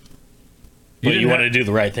back. But you wanted to do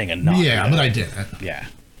the right thing and not. Yeah, but I didn't. Yeah.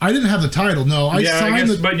 I didn't have the title. No, I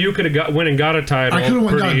signed but you could have went and got a title. I could have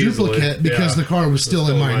went and got a duplicate because the car was still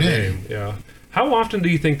in my name. Yeah. How often do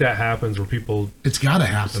you think that happens where people It's got to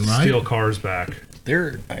happen, right? steal cars back?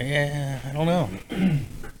 I don't know.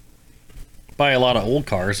 Buy a lot of old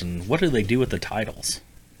cars, and what do they do with the titles?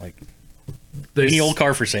 Like, any old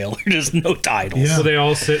car for sale, there's no titles. Yeah. So they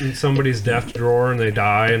all sit in somebody's desk drawer and they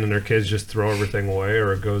die, and then their kids just throw everything away,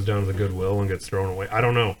 or it goes down to the Goodwill and gets thrown away. I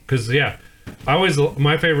don't know. Because,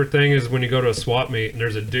 my favorite thing is when you go to a swap meet and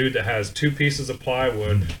there's a dude that has 2 pieces of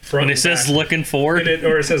plywood front And it says looking for it.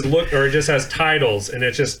 Or it says look, or it just has titles, and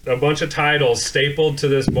it's just a bunch of titles stapled to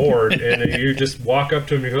this board, and then you just walk up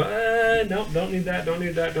to him and you go, no, don't need that, don't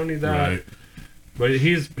need that, don't need that. Right. But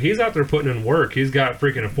he's out there putting in work. He's got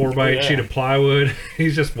freaking a 4x8 sheet of plywood.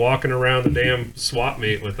 He's just walking around the damn swap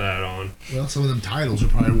meet with that on. Well, some of them titles are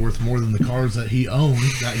probably worth more than the cars that he owned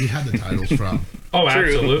that he had the titles from. Oh, True.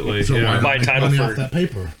 absolutely. So why Yeah. not Buy make title money for- off that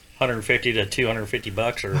paper? $150 to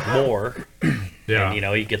 $250 or more. Yeah. And,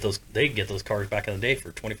 you get those. They get those cars back in the day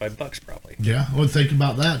for $25 probably. Yeah, well, think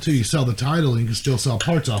about that too. You sell the title, and you can still sell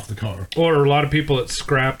parts off the car. Or a lot of people that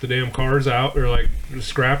scrap the damn cars out, or like the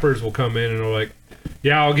scrappers will come in and are like,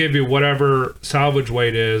 yeah, I'll give you whatever salvage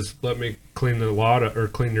weight is. Let me clean the lot or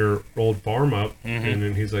clean your old farm up. And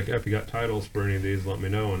then he's like, if you got titles for any of these, let me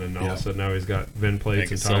know. And then all of a sudden now he's got VIN They plates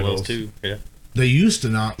can and sell titles. those too. Yeah. They used to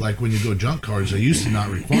not, like when you go junk cars, they used to not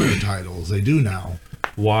require titles. They do now.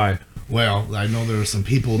 Why? Well, I know there are some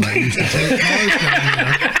people that used to take cars down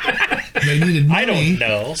there. They needed money. I don't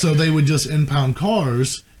know. So they would just impound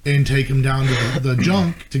cars and take them down to the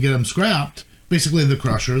junk to get them scrapped. Basically the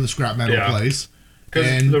crusher, the scrap metal place. Because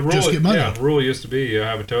And the rule, just get money. the rule used to be you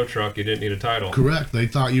have a tow truck, you didn't need a title. Correct. They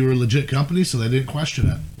thought you were a legit company, so they didn't question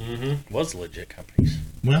it. Was legit companies.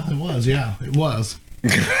 Well, it was, yeah. It was.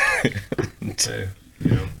 Hey,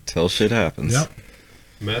 Till shit happens. Yep.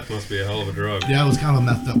 meth must be a hell of a drug. Yeah, it was kind of a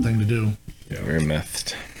messed up thing to do. Yeah. Very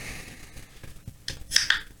methed.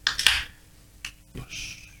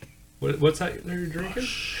 What's that you're drinking?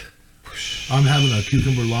 I'm having a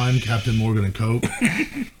cucumber lime, Captain Morgan and Coke.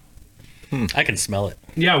 I can smell it.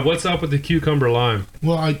 Yeah, what's up with the cucumber lime?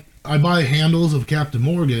 Well, I buy handles of Captain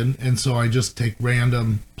Morgan, and so I just take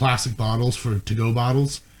random plastic bottles for to-go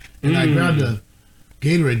bottles. And I grabbed a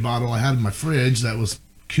Gatorade bottle I had in my fridge that was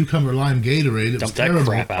cucumber lime Gatorade. It Dump was that terrible.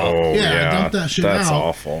 crap out. Oh, Yeah, I dumped that shit that's out.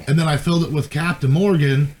 awful. And then I filled it with Captain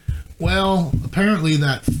Morgan. Well, apparently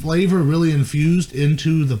that flavor really infused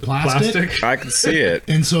into the plastic. I can see it.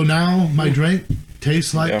 And so now my drink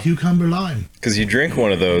tastes like cucumber lime. Because you drink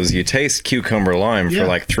one of those, you taste cucumber lime Yeah. for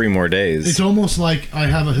like 3 more days. It's almost like I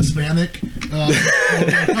have a Hispanic Morgan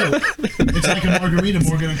and Coke. It's like a margarita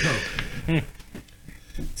Morgan and Coke.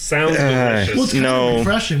 Sounds delicious. Well, it's kind of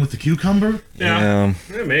refreshing with the cucumber. Yeah,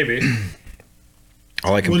 maybe.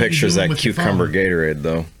 All I can What are you picture is doing that with your cucumber phone? Gatorade,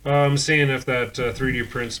 though. I'm seeing if that 3D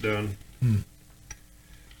print's done.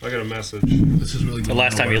 I got a message. This is really good. The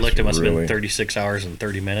last time you looked, it must have Really? been 36 hours and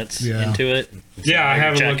 30 minutes Yeah. into it. Yeah, I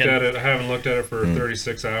haven't looked Checking. at it. I haven't looked at it for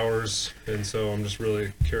 36 hours, and so I'm just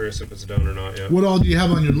really curious if it's done or not yet. What all do you have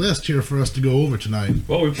on your list here for us to go over tonight?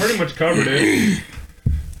 Well, we pretty much covered it.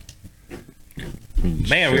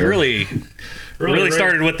 Man, we Sure. really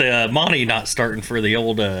started with the Monty not starting for the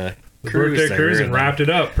old the cruise. birthday there, cruise and and wrapped it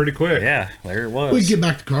up pretty quick. Yeah, there it was. We can get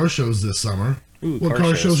back to car shows this summer. Ooh, What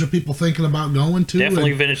car shows are people thinking about going to?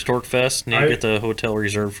 Definitely And Vintage Torque Fest. Need to get the hotel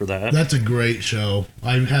reserved for that. that's a great show.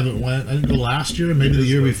 I haven't went. I didn't go last year, maybe the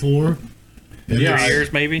year before. And Yeah, 3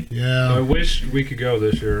 years maybe? I yeah. wish we could go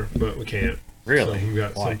this year, but we can't. Really? So we've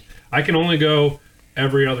got Why? I can only go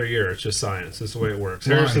every other year. It's just science. That's the way it works.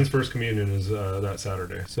 Why? Harrison's first communion is that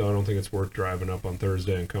Saturday, so I don't think it's worth driving up on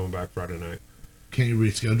Thursday and coming back Friday night. Can't you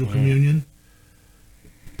reschedule communion?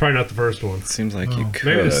 Probably not the first one. Seems like you could.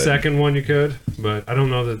 Maybe the second one you could, but I don't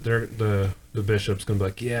know that the bishop's gonna be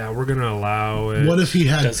like, yeah, we're gonna allow it. What if he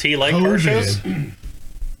had Does he like car shows?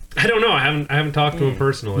 I don't know. I haven't talked to him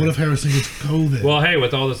personally. What if Harrison gets COVID? Well, hey,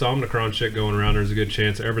 with all this Omicron shit going around, there's a good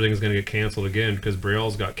chance everything's going to get canceled again because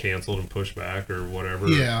Brielle's got canceled and pushed back or whatever.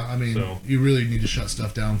 Yeah, I mean, you really need to shut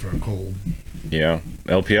stuff down for a cold. Yeah.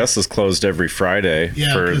 LPS is closed every Friday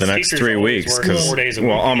for the next 3 weeks because,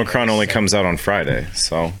 Omicron only comes out on Friday.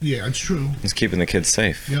 So, yeah, it's true. It's keeping the kids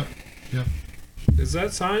safe. Yep. Is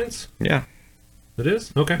that science? Yeah. It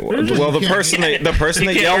is? Okay. Well, the person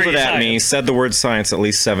that yelled it at me said the word science at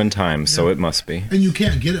least 7 times, so it must be. And you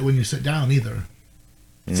can't get it when you sit down either.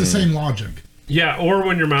 It's the same logic. Yeah, or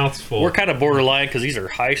when your mouth's full. We're kind of borderline because these are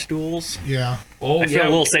high stools. Yeah. I feel a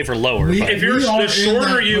little safer lower. If you're the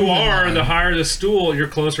shorter you are, the higher the stool, you're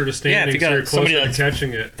closer to standing. Yeah, if you got so you're closer somebody to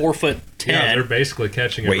catching it. 4'10". Yeah, they're basically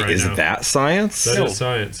catching it. Wait, right now. is that science? That is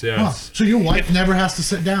science. Yeah. Huh. So your wife never has to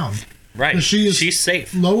sit down. Right. She's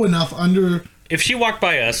safe. Low enough under. If she walked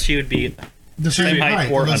by us, she would be the same height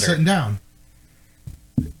or without under. sitting down.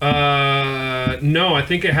 No, I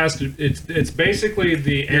think it has to. It's basically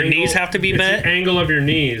the your angle, knees have to be bent. The angle of your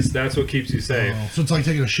knees. That's what keeps you safe. Oh, so it's like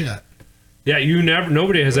taking a shit. Yeah,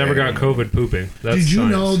 nobody has ever got COVID pooping. That's Did you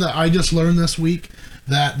science. know that I just learned this week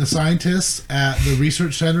that the scientists at the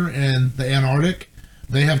research center in the Antarctic,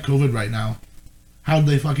 they have COVID right now? How'd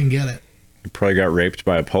they fucking get it? You probably got raped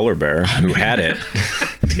by a polar bear who had it.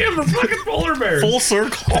 Damn, the fucking polar bears. Full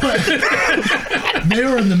circle. They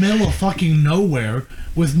were in the middle of fucking nowhere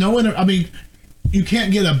with no I mean, you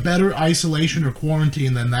can't get a better isolation or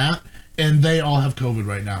quarantine than that, and they all have COVID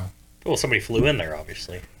right now. Well, somebody flew in there,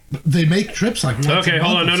 obviously. They make trips like once Okay, a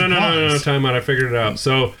hold on. month No. with supplies. Time out. I figured it out.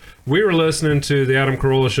 So we were listening to the Adam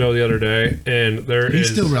Carolla show the other day, and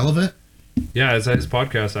He's still relevant? Yeah, his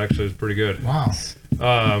podcast actually is pretty good. Wow.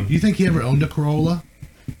 You think he ever owned a Corolla?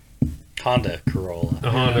 Honda Corolla. A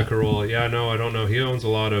Honda Corolla. Yeah, no, I don't know. He owns a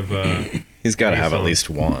lot of... He's got to have at least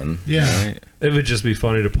one. Yeah. Right? It would just be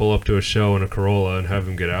funny to pull up to a show in a Corolla and have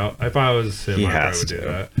him get out. If I was him, He I probably has would to. do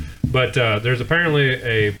that. But there's apparently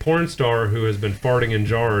a porn star who has been farting in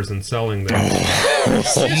jars and selling them.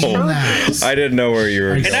 I didn't know where you were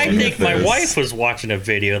going. And I think with my this. wife was watching a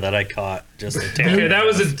video that I caught just a tick. Okay, that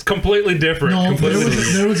was a completely different. No, completely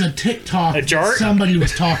there was a TikTok A jar? that somebody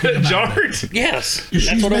was talking about. Jart. Yes, She's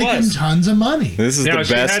that's what it making was. tons of money. This is the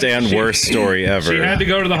best and worst story ever. She had to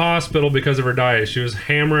go to the hospital because of her diet. She was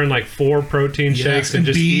hammering like 4 protein shakes and and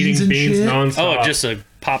just beans eating and beans shit. nonstop. Oh, just to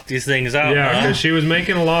pop these things out. yeah, huh? because she was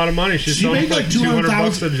making a lot of money. She's selling like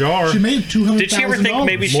 $200 a jar. She made $200,000. Did she ever think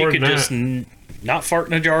maybe she More could than just that. not fart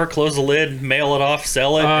in a jar, close the lid, mail it off,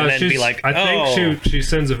 sell it, and then be she's- like, I think she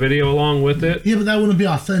sends a video along with it. Yeah, but that wouldn't be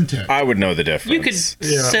authentic. I would know the difference. you could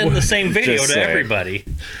send the same video Just to say. everybody.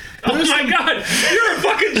 Oh my god, you're a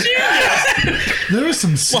fucking genius! There is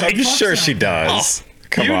some sick I'm fucks sure out she there. does.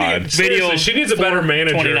 Come You on. need- seriously, she needs a better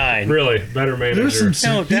manager. 429. Really, better manager. There's some sick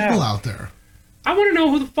No people doubt. out there. I want to know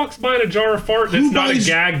who the fuck's buying a jar of fart that's Who not buys- a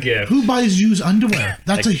gag gift. Who buys used underwear?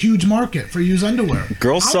 That's a huge market for used underwear.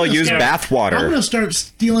 Girls I'm sell gonna used start- I'm bathwater. going to start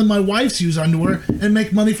stealing my wife's used underwear and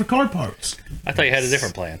make money for car parts. I thought you had a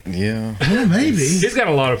different plan. Yeah. Well, maybe. He's got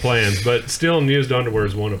a lot of plans, but stealing used underwear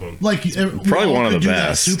is one of them. Like Probably one of the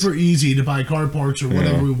best. Super easy to buy car parts or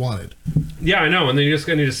whatever we wanted. Yeah, I know. And then you're just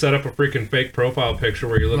going to need to set up a freaking fake profile picture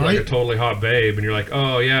where you look like a Right. totally hot babe and you're like,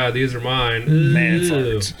 oh, yeah, these are mine. Man Ew.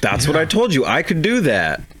 farts. That's what I told you. I could do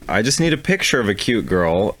that. I just need a picture of a cute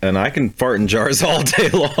girl, and I can fart in jars all day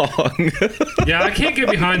long. Yeah, I can't get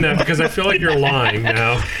behind that because I feel like you're lying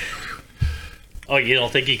now. Oh, you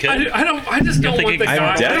don't think you could? I just don't think want you the can-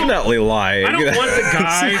 guy. I'm definitely lying. I don't want the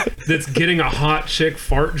guy that's getting a hot chick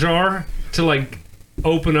fart jar to like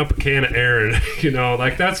open up a can of Aaron. You know,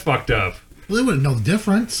 like that's fucked up. Well, they wouldn't know the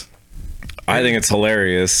difference. I think it's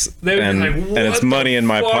hilarious, They would be and like, and "What it's the money in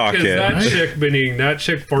my fuck pocket. Is that Right? chick been eating? That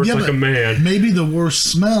chick farts Yeah, like but a man. Maybe the worse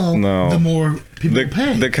smell, No. the more people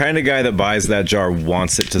pay. The kind of guy that buys that jar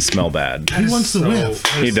wants it to smell bad. He wants to whiff.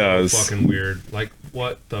 that is He does. So fucking weird. Like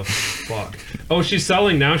what the fuck? Oh, she's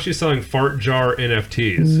selling fart jar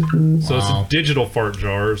NFTs. So Wow. it's digital fart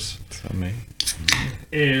jars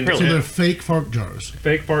and Really? So they're fake fart jars.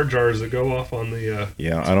 fake fart jars that go off on the.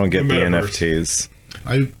 Yeah, I don't get the Metaverse. NFTs.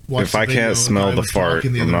 I watched If I a video can't of a smell guy the was fart,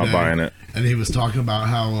 talking the I'm other not day, buying it. And he was talking about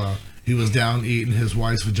how he was down eating his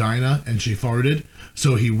wife's vagina and she farted,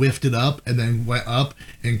 so he whiffed it up and then went up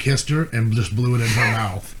and kissed her and just blew it in her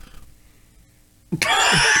mouth.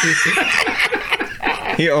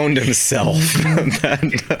 He owned himself. Well,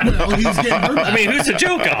 he was getting her back. I mean, who's the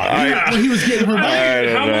joke on? Well, he was getting her back.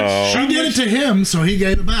 I don't know. She did it to him, so he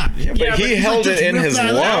gave it back. Yeah, but he held it in his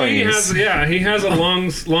lungs. He has a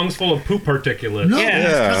lungs full of poop particulate. No,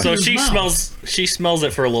 Yeah. So she smells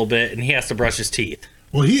it for a little bit, and he has to brush his teeth.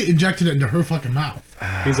 Well, he injected it into her fucking mouth.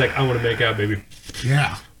 He's like, I want to make out, baby.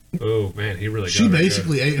 Yeah. Oh man, he really. She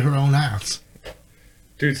basically ate her own ass.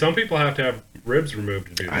 Dude, some people have to have ribs removed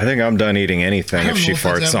to do that. I think I'm done eating anything if she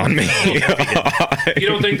farts on me. You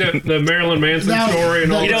don't think that the Marilyn Manson story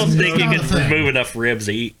and all? You don't think you can can remove enough ribs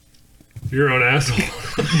to eat your own asshole?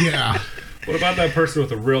 Yeah. What about that person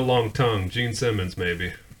with a real long tongue? Gene Simmons,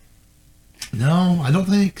 maybe. No, I don't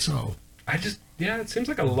think so. It seems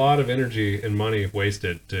like a lot of energy and money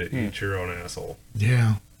wasted to eat your own asshole.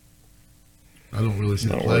 Yeah. I don't really see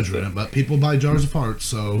the pleasure in it, but people buy jars of farts,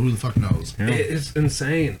 so who the fuck knows? Yeah. It's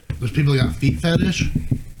insane. There's people that got feet fetish.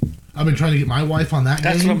 I've been trying to get my wife on that.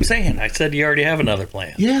 That's what I'm saying. I said you already have another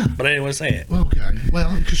plan. Yeah. But I didn't want to say it. Well, okay.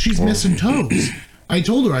 Well, because she's missing toes. I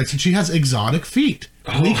told her, I said she has exotic feet.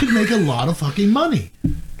 We could make a lot of fucking money.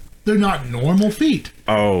 They're not normal feet.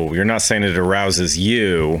 Oh, you're not saying it arouses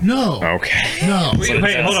you? No. Okay. No.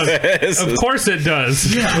 Wait, hold on. Of course it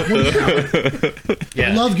does. Yeah. Well,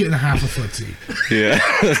 yeah. I love getting half a footsie. Yeah.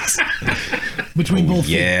 Between both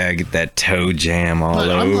feet. Yeah, get that toe jam all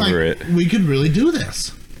over it. We could really do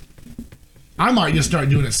this. I might just start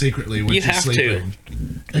doing it secretly when she's sleeping.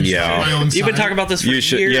 Yeah. You've been talking about this for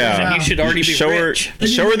years. Yeah. You should already be rich.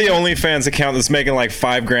 Show her the OnlyFans account that's making like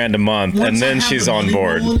 $5,000 a month, and then she's on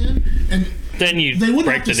board. Then you they wouldn't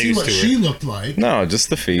break have to the see news what to her. she looked like. No,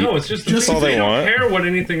 just the feet. No, it's just all they want. They don't care what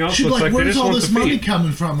anything else She's looks like, like. where's They just all want this the money feet.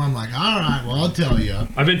 coming from? I'm like, all right, well, I'll tell you.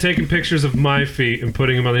 I've been taking pictures of my feet and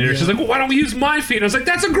putting them on the internet. She's like, well, why don't we use my feet? And I was like,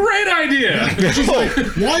 that's a great idea. She's like,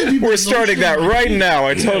 why have you We're starting that right now.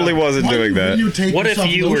 I totally wasn't doing that. What if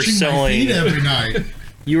you were selling every night?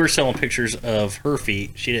 You were selling pictures of her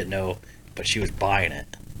feet. She didn't know, but she was buying it.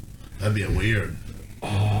 That'd be weird.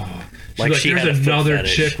 Oh. Like she there's had another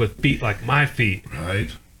chick with feet like my feet.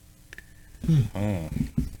 Right. A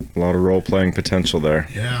lot of role-playing potential there.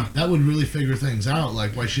 Yeah, that would really figure things out,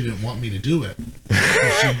 like why she didn't want me to do it.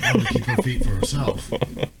 She wanted to keep her feet for herself.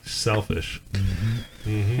 Selfish.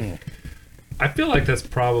 I feel like that's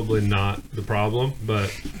probably not the problem,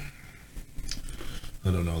 but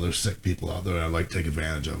I don't know. There's sick people out there. I like to take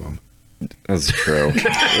advantage of them. That's true.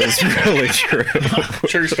 That's really true.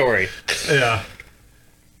 True story. Yeah.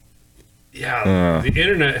 Yeah, the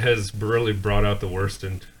internet has really brought out the worst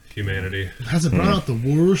in humanity. Has it brought out the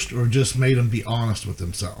worst, or just made them be honest with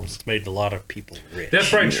themselves? It's made a lot of people rich. That's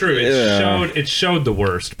probably true. It showed the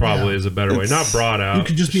worst. Probably is a better way. Not brought out. You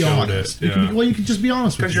could just be honest. You could just be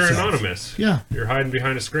honest with yourself. Because you're anonymous. Yeah, you're hiding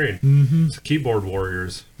behind a screen. It's keyboard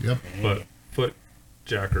warriors. Yep. But foot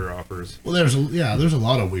jacker offers. Well, there's a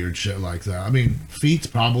lot of weird shit like that. I mean, feet's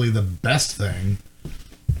probably the best thing.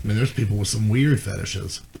 I mean, there's people with some weird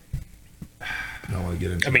fetishes. I don't want to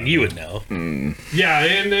get into. I mean, you would know. Yeah,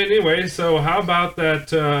 and anyway, so how about that?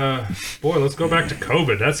 Boy, let's go back to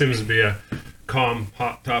COVID. That seems to be a calm,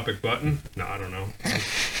 hot topic button. No, I don't know.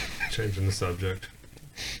 Changing the subject.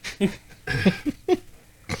 You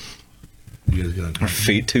guys get uncomfortable? Are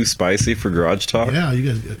feet too spicy for garage talk? Yeah,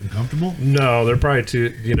 you guys get uncomfortable? No, they're probably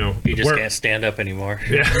too. You just can't stand up anymore.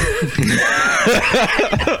 Yeah.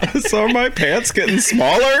 So are my pants getting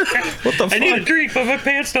smaller? What the fuck? I need a drink, but my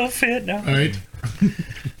pants don't fit now. All right.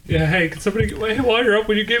 Yeah, hey, can somebody, while you're up,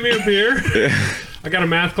 will you give me a beer? I got a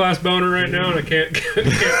math class boner right now, and I can't.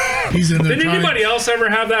 He's in there. Did anybody else ever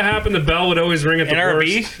have that happen? The bell would always ring at the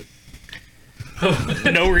NRB? worst.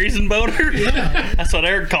 No reason boner? Yeah. That's what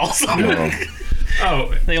Eric calls them.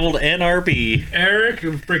 Oh, the old NRB. Eric,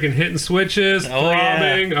 freaking hitting switches,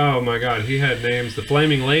 throbbing. Yeah. Oh my God, he had names. The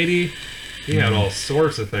Flaming Lady. He had all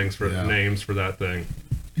sorts of things for names for that thing.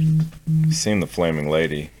 You've seen the Flaming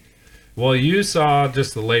Lady. Well, you saw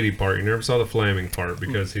just the lady part. You never saw the flaming part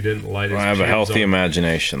because he didn't light his I have a healthy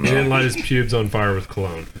imagination, though. He didn't light his pubes on fire with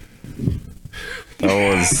cologne.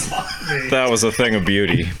 That was a thing of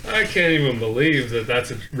beauty. I can't even believe that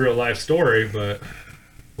that's a real life story, but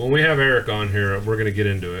when we have Eric on here, we're going to get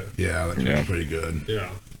into it. Yeah, that could be pretty good. Yeah.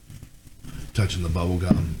 Touching the bubble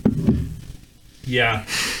gum. Yeah.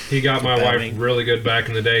 He got my wife really good back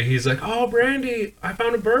in the day. He's like, oh, Brandy, I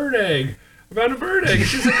found a bird egg. I found a bird egg. And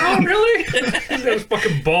she's like, oh, really? He's got his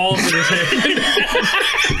fucking balls in his hand.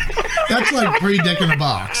 That's like pre-dick in a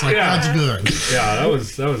box. Like, that's good. Yeah, that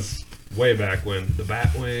was way back when. The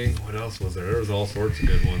Batwing. What else was there? There was all sorts of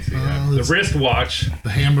good ones. The wristwatch. The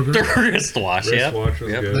hamburger. The wristwatch, Wristwatch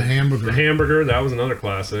was good. The hamburger. The hamburger. That was another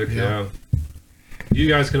classic. Yeah. You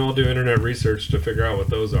guys can all do internet research to figure out what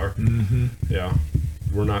those are. Mm-hmm. Yeah.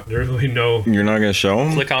 We're not, there really no... You're not going to show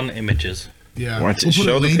them? Click on images. Yeah. Why don't you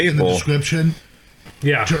show the in the people? description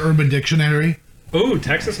Yeah. to Urban Dictionary. Ooh,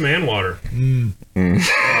 Texas ManWater. Oh,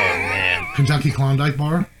 man. Kentucky Klondike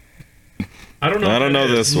Bar. I don't know. I don't know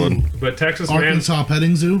this one. But Arkansas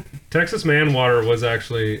Petting Zoo. Texas ManWater was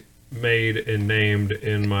actually made and named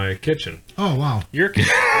in my kitchen. Oh, wow. Your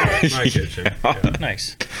kitchen. My kitchen. Yeah.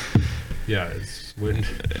 Nice. Yeah, it's when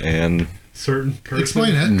And certain person...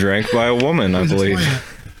 Explain it. drank by a woman, I Please believe.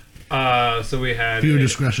 explain it. So we had... Viewer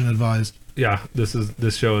discretion advised. Yeah,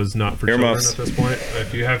 this show is not for Earmuffs. children at this point.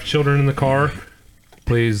 If you have children in the car,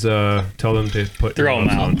 please tell them to put Throw 'em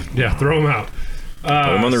earmuffs out. on. Yeah, throw them out. Put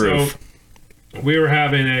them on the roof. We were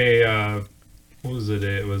having a what was it?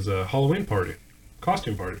 It was a Halloween party,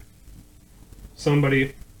 costume party.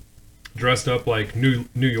 Somebody dressed up like New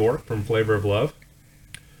York from Flavor of Love.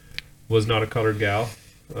 Was not a colored gal.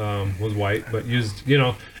 Was white, but used,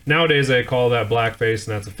 nowadays they call that blackface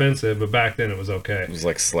and that's offensive, but back then it was okay. It was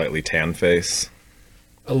like slightly tan face.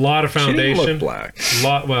 A lot of She didn't foundation. look black.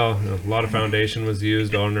 A lot of foundation was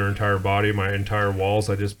used on her entire body. My entire walls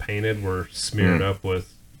I just painted were smeared up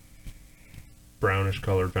with brownish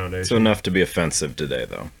colored foundation. So enough to be offensive today,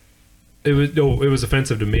 though. It was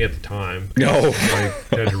offensive to me at the time. No. I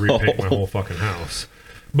had to repaint my whole fucking house.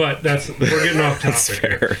 But we're getting off topic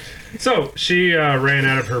here. So she ran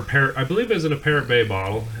out of her Parrot. I believe it was in a Parrot Bay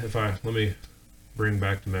bottle. Let me bring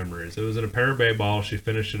back the memories. It was in a Parrot Bay bottle. She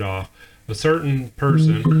finished it off. A certain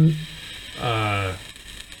person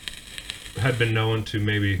had been known to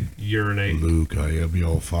maybe urinate. Luke, I am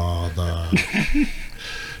your father.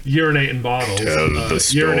 Urinate in bottles.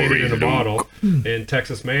 Urinated in a Luke. bottle. And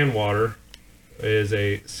Texas ManWater is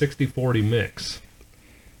a 60-40 mix.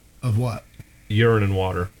 Of what? Urine and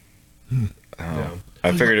water. Oh. Yeah.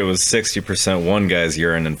 I figured it was 60% one guy's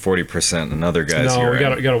urine and 40% another guy's No,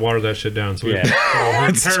 urine. we gotta water that shit down. So Yeah.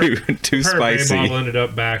 It's too spicy. Bay bottle ended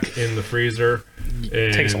up back in the freezer.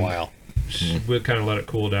 And Takes a while. We kind of let it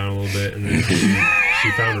cool down a little bit, and then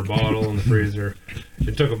she found her bottle in the freezer.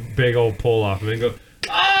 It took a big old pull off, and then go,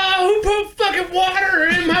 "Oh, who put fucking water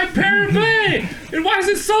in my Parrot Bay? And why is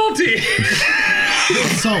it salty?"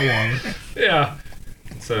 Salt water. Yeah.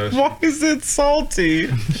 So Why is it salty?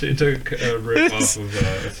 she took a rip off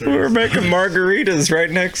of. We were making margaritas right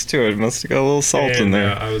next to it. Must have got a little salt in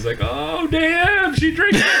there. I was like, "Oh damn, she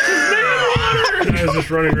drinks Texas ManWater!" And I was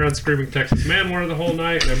just running around screaming Texas ManWater the whole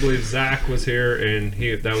night. And I believe Zach was here, and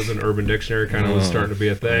that was an Urban Dictionary, kind of was starting to be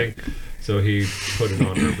a thing. So he put it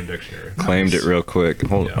on Urban Dictionary. Claimed it real quick.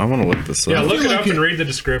 Hold, Yeah. I want to look this up. Yeah, look it like up and read the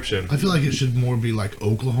description. I feel like it should more be like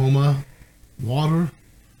Oklahoma water.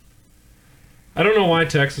 I don't know why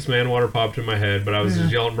Texas ManWater popped in my head, but I was just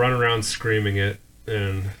yelling, running around screaming it,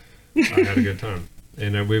 and I had a good time.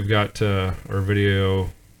 And we've got our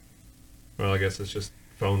video. Well, I guess it's just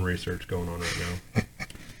phone research going on right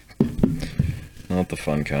now. Not the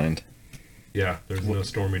fun kind. Yeah, there's no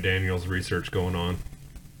Stormy Daniels research going on.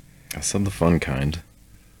 I said the fun kind.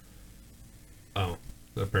 Oh,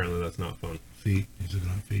 apparently that's not fun. Feet. He's looking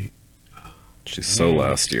at feet. She's so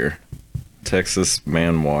last year. Texas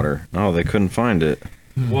ManWater. Oh, they couldn't find it.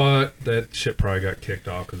 What? That shit probably got kicked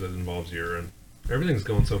off because it involves urine. Everything's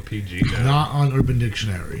going so PG now. Not on Urban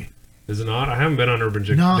Dictionary. Is it not? I haven't been on Urban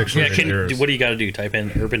No. Dictionary Yeah, in years. what do you got to do? Type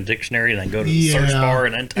in Urban Dictionary and then go to the search bar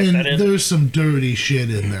and then type that in? There's some dirty shit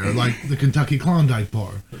in there, like the Kentucky Klondike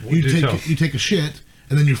bar. You take a shit,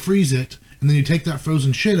 and then you freeze it, and then you take that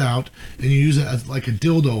frozen shit out, and you use it as like a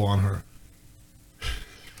dildo on her.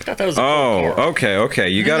 I thought that was a Oh, car. okay.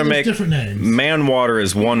 You got to There's make different names. ManWater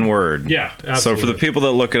is one word. Yeah, absolutely. So for the people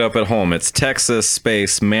that look it up at home, it's Texas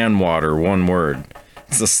space ManWater, one word.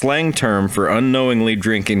 It's a slang term for unknowingly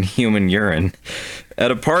drinking human urine. At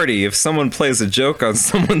a party, if someone plays a joke on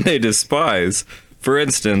someone they despise, for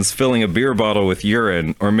instance, filling a beer bottle with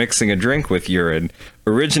urine or mixing a drink with urine,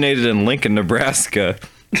 originated in Lincoln, Nebraska.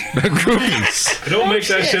 Don't make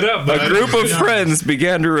that shit up. A But group of friends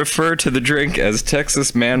began to refer to the drink as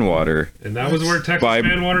Texas ManWater. and that was where Texas By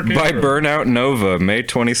ManWater came by from. Burnout Nova, May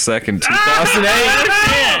 22nd,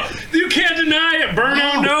 2008. You can't deny it.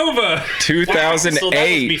 Burnout Nova.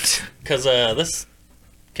 2008. Because this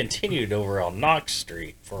continued over on Knox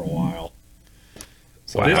Street for a while.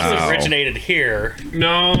 So this Wow. originated here.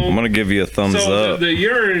 No. I'm going to give you a thumbs So up. the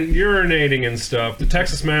urinating and stuff, the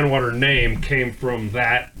Texas ManWater name came from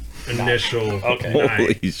that initial Okay. night.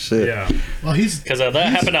 Holy shit. Yeah. Well, Because that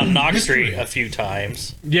happened on Knox Street a few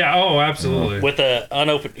times. Yeah, oh, absolutely. With a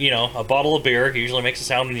unopened, a bottle of beer usually makes a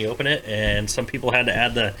sound when you open it, and some people had to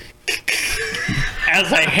add the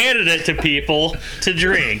as I handed it to people to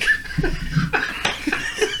drink.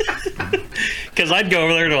 Because I'd go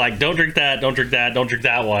over there to like, don't drink that, don't drink that, don't drink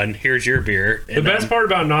that one. Here's your beer. The best part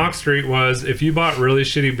about Knox Street was if you bought really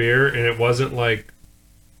shitty beer and it wasn't like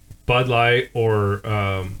Bud Light or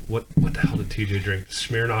what the hell did TJ drink?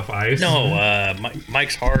 Smirnoff Ice? No,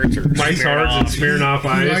 Mike's Hards or Mike's Hards and Smirnoff He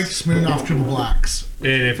liked Ice. Smirnoff Triple Blacks. And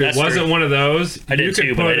if it That's wasn't true. one of those, I did you could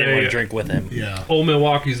too, but I put didn't want to a drink with him. Yeah. Old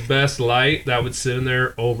Milwaukee's Best Light that would sit in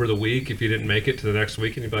there over the week if you didn't make it to the next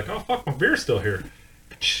week, and you'd be like, "Oh fuck, my beer's still here."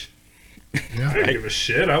 I Yeah. didn't give a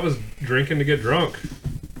shit. I was drinking to get drunk,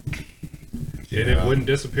 and it wouldn't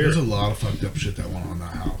disappear. There's a lot of fucked up shit that went on in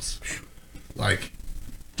that house. Like,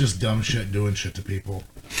 just dumb shit, doing shit to people.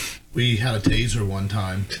 We had a taser one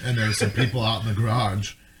time, and there were some people out in the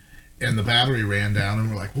garage, and the battery ran down, and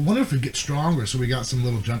we're like, well, wonder if it gets stronger. So we got some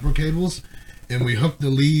little jumper cables, and we hooked the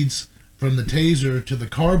leads from the taser to the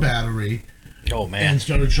car battery, Oh man. and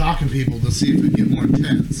started shocking people to see if it would get more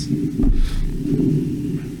intense.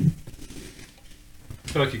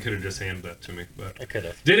 I feel like you could have just handed that to me, but I could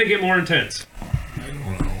have. did it get more intense? I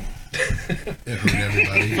don't know. It hurt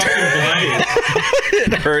everybody. Fucking Blaze.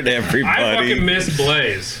 It hurt I fucking everybody. miss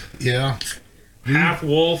Blaze. Yeah. Half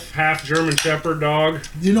wolf, half German Shepherd dog.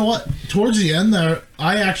 You know what? Towards the end there,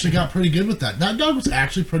 I actually got pretty good with that. That dog was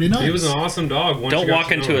actually pretty nice. He was an awesome dog. Once Don't you got walk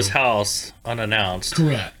to into know his him. house unannounced.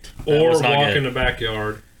 Correct. Or was not walk good. in the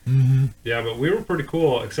backyard. Mm-hmm. Yeah, but we were pretty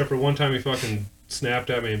cool, except for one time he fucking snapped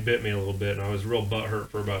at me and bit me a little bit, and I was real butthurt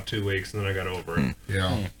for about 2 weeks, and then I got over it.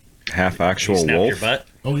 Yeah. Half He actual snapped your wolf. butt.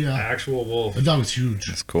 Oh yeah. Actual wolf. The dog was huge.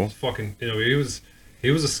 That's cool. Fucking, he was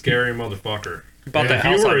a scary motherfucker. Bought And the if you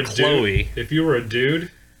house were on a dude- Chloe. If you were a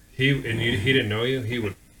dude, he didn't know you, he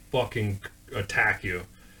would fucking attack you.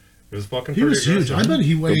 It was fucking He pretty was huge. I aggressive. bet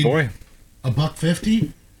he Good weighed boy.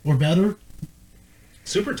 $150 or better.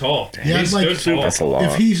 Super tall. Yeah, he like- stood tall. That's a lot.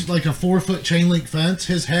 If he's like a 4-foot chain link fence,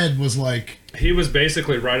 his head was like, He was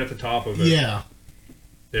basically right at the top of it. yeah,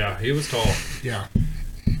 Yeah, he was tall. yeah.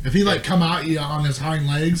 If he like come out you on his hind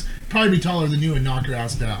legs, probably be taller than you and knock your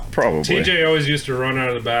ass down. Probably. TJ always used to run out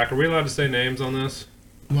of the back. Are we allowed to say names on this?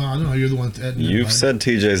 Well, I don't know. You're the one that You've said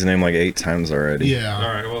TJ's name like 8 times already. yeah. All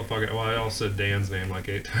right, well, fuck it. Well, I also said Dan's name like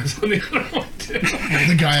 8 times on the other one, too.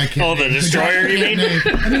 The guy I can't. Oh, the name. destroyer, guy I you can't mean?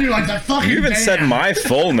 name. And then you're like that fucking. You even Dan. said my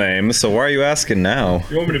full name, so why are you asking now?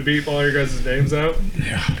 You want me to beep all your guys' names out?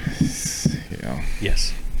 Yeah. Yeah,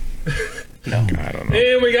 Yes. No. I don't know.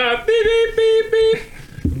 And we got beep, beep, beep, beep.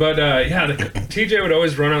 But, TJ would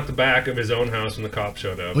always run out the back of his own house when the cops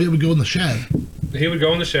showed up. Oh, yeah, we go in the shed. He would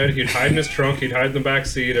go in the shed, he'd hide in his trunk, he'd hide in the back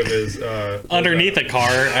seat of his... Underneath a car,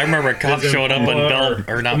 I remember a cop his showed up and Impala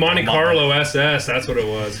or not Monte Bell, Carlo SS, that's what it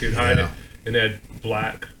was. He'd hide Yeah. it, and it had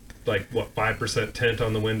black, 5% tint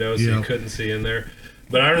on the windows, so Yeah. you couldn't see in there.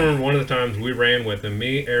 But I remember one of the times we ran with him,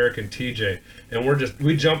 me, Eric, and TJ, and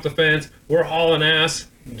we jumped the fence, we're hauling ass,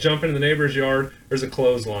 jumping in the neighbor's yard, there's a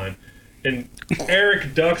clothesline. And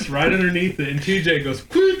Eric ducks right underneath it, and TJ goes,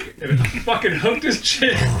 quick, and it fucking hooked his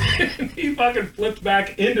chin, and he fucking flipped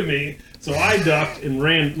back into me. So I ducked and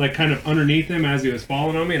ran, kind of underneath him as he was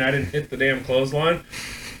falling on me, and I didn't hit the damn clothesline.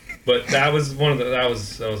 But that was that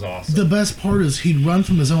was awesome. The best part is he'd run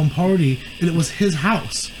from his own party, and it was his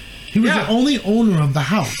house. He was Yeah. the only owner of the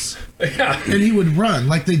house, Yeah. and he would run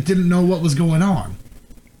like they didn't know what was going on.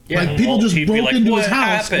 Yeah. Like people well, just he'd be broke like, into "What his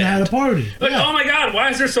house and happened?" had a party. Like, yeah. oh my god, why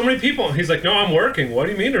is there so many people? And he's like, no, I'm working. What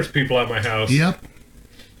do you mean there's people at my house? Yep.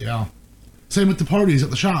 Yeah. Same with the parties at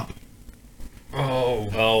the shop.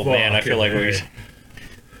 Oh, man, I feel like we. fucking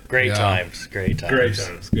Great Yeah. times. Great times. great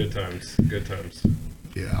times, good times, good times.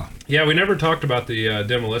 Yeah. Yeah, we never talked about the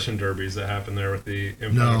demolition derbies that happened there with the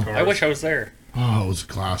impounded No. cars. I wish I was there. Oh, it was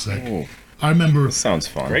classic. Ooh, I remember. sounds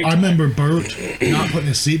fun. Great. I remember Bert not putting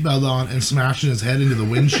his seatbelt on and smashing his head into the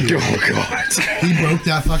windshield. Oh god. He broke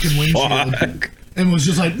that fucking windshield Fuck. and was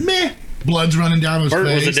just like, meh. Blood's running down his Bert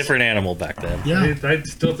face. was a different animal back then. Yeah. I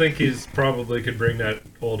still think he's probably could bring that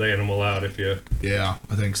old animal out if you. Yeah,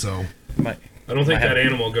 I think so. My, I don't think I that have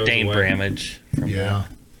animal goes Dane away. Bramage. From Yeah.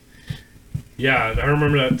 Yeah, I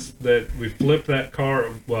remember that we flipped that car.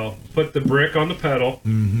 Well, put the brick on the pedal,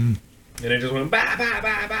 Mm-hmm. and it just went ba ba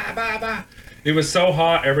ba ba ba ba. It was so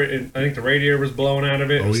hot. I think the radiator was blowing out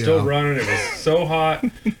of it. It Oh, was still yeah. running. It was so hot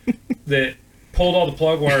that pulled all the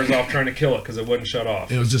plug wires off trying to kill it because it wouldn't shut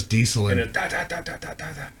off. It was just dieseling. And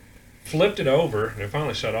it flipped it over, and it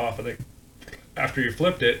finally shut off. I think after you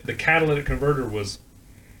flipped it, the catalytic converter was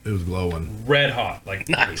It was glowing. red hot, like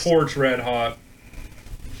Nice. torch red hot.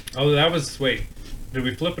 Oh, that was wait. Did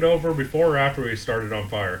we flip it over before or after we started on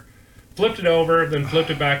fire? Flipped it over, then flipped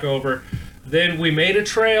it back over. Then we made a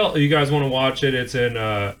trail. You guys want to watch it? It's in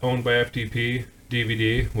Owned by FTP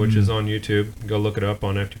DVD, which is on YouTube. Go look it up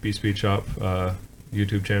on FTP Speed Shop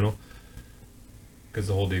YouTube channel. because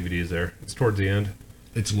the whole DVD is there. It's towards the end.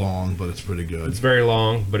 It's long, but it's pretty good. It's very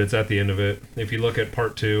long, but it's at the end of it. If you look at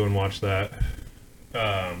part 2 and watch that.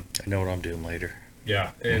 I know what I'm doing later.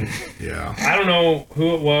 Yeah, and Yeah. I don't know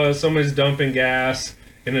who it was. Somebody's dumping gas,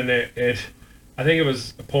 and then I think it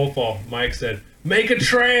was a pole fall. Mike said, "Make a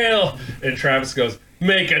trail," and Travis goes,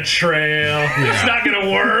 "Make a trail." It's not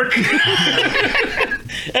gonna work.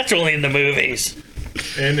 That's only in the movies.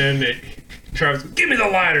 And then Travis, "Give me the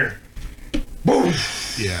lighter." Boom.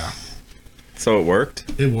 Yeah. So it worked?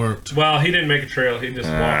 It worked. Well, he didn't make a trail. He just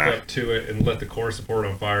walked up to it and lit the core support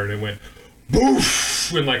on fire, and it went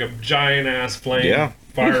boof with like a giant ass flame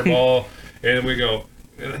fireball. And we go,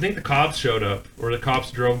 I think the cops showed up, or the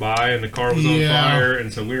cops drove by and the car was on fire,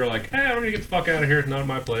 and so we were like, "Hey, I'm gonna get the fuck out of here. It's not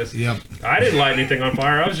my place." Yep. I didn't light anything on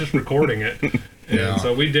fire. I was just recording it. Yeah. And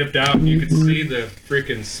so we dipped out, and you could see the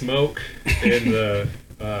freaking smoke and the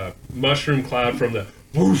mushroom cloud from the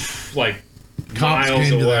woof, like Cops miles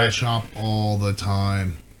came to away. that shop all the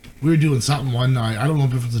time. We were doing something one night. I don't know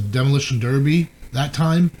if it was a demolition derby that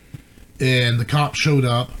time, and the cops showed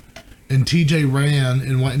up, and TJ ran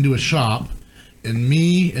and went into a shop, and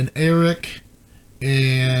me and Eric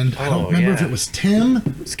and I don't remember if it was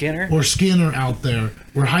Tim Skinner or Skinner out there.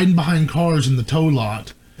 We're hiding behind cars in the tow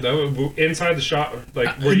lot. No, inside the shop.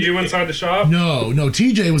 Like, were you inside the shop? No,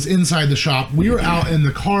 TJ was inside the shop. We were out in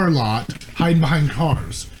the car lot hiding behind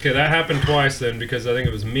cars. Okay, that happened twice then, because I think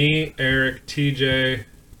it was me, Eric, TJ.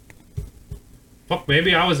 Fuck,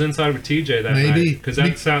 maybe I was inside with TJ that night. Maybe. Because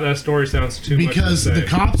that story sounds too much Because to say. the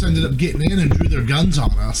cops ended up getting in and drew their guns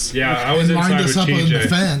on us. Yeah, I was and lined inside us with up on the TJ.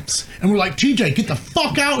 fence. And we're like, TJ, get the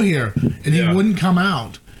fuck out here. And he Yeah. wouldn't come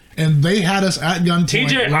out. And they had us at gunpoint.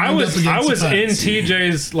 TJ, I lined was up against the in fence.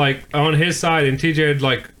 TJ's, like, on his side, and TJ had,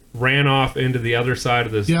 like, ran off into the other side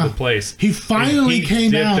of the place. He finally And he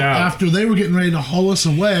came dipped out after they were getting ready to haul us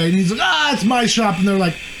away. And he's like, it's my shop. And they're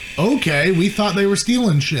like, okay, we thought they were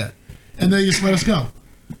stealing shit. And they just let us go.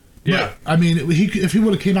 Yeah. But, I mean, if he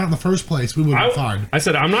would have came out in the first place, we would have been fine. I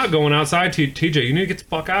said, I'm not going outside, TJ. You need to get the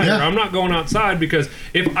fuck out of here. I'm not going outside, because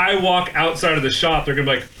if I walk outside of the shop, they're going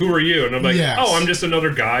to be like, "Who are you?" And I'm like, Yes. "Oh, I'm just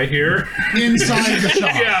another guy here." Inside the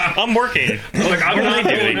shop. Yeah. I'm working. I'm like, I'm What am not I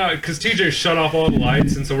going doing? out, because TJ shut off all the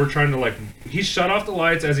lights, and so we're trying to, like, he shut off the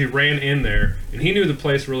lights as he ran in there, and he knew the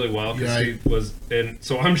place really well, because he was, and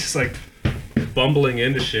so I'm just like bumbling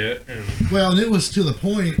into shit. And Well, and it was to the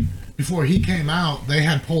point before he came out, they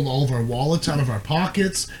had pulled all of our wallets out of our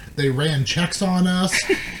pockets. They ran checks on us,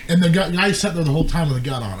 and the guy sat there the whole time with a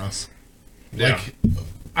gun on us. yeah. Like,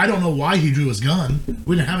 I don't know why he drew his gun.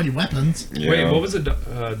 We didn't have any weapons. Wait, what was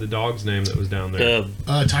the dog's name that was down there?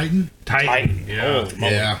 Titan. Titan. Yeah. Oh,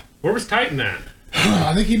 Yeah. Where was Titan at?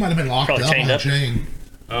 I think he might have been locked Probably up chained on a up. chain.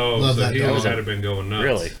 Oh, Love so that he always dog. had to been going nuts.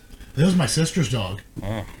 Really? That was my sister's dog.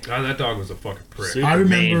 God, that dog was a fucking prick. Super I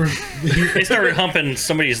remember. They started humping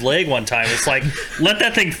somebody's leg one time. It's like, let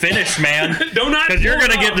that thing finish, man. Don't not Because you're pull it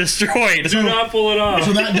going to get off. destroyed. Do not pull it off.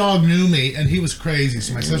 So that dog knew me, and he was crazy.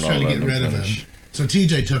 So my sister had to let get him rid of finish. him. So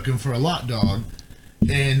TJ took him for a lot dog,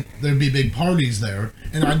 and there'd be big parties there.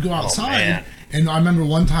 And I'd go outside, man. and I remember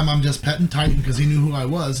one time I'm just petting Titan because he knew who I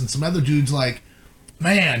was, and some other dude's like,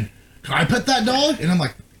 "Man, can I pet that dog?" And I'm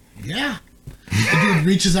like, "Yeah." The dude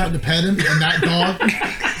reaches out to pet him, and that dog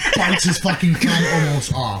bites his fucking thumb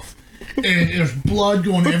almost off. And there's blood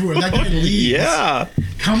going everywhere. That guy leaves. Yeah.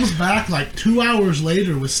 Comes back like 2 hours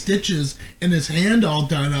later with stitches and his hand all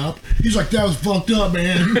done up. He's like, "That was fucked up,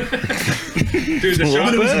 man." Dude, the But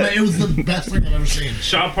shop, it was the best thing I've ever seen.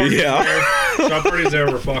 shop parties there. Shop parties there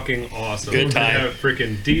were fucking awesome. Good We time. had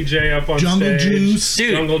freaking DJ up on Jungle stage. juice.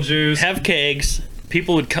 Dude, Jungle juice. have kegs.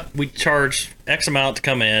 People would we'd charge X amount to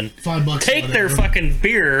come in. $5. Take their whatever. fucking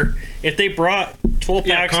beer. If they brought 12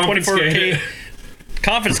 Yeah, packs, 24 confiscate k,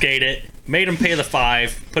 confiscate it. Made them pay the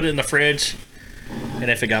 $5. Put it in the fridge. And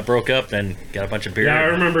if it got broke up, then got a bunch of beer. Yeah, I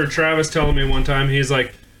remember Travis telling me one time, he's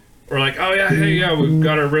like, we're like, "Oh yeah, hey, yeah, we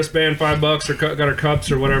got our wristband, $5, or got our cups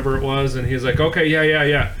or whatever it was," and he's like, "Okay,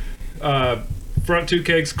 yeah. Front 2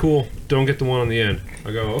 kegs, cool. Don't get the one on the end."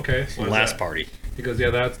 I go, "Okay." why is Last that?" party. He goes, "Yeah,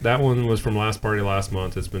 that one was from last party last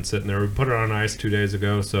month. It's been sitting there. We put it on ice 2 days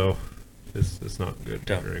ago, so it's not good.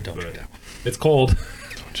 to Don't drink, drink but that one. It's cold.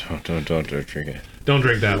 Don't drink it. Don't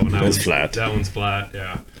drink that one. That It's one's flat. That one's flat.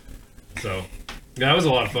 Yeah. So, yeah, that was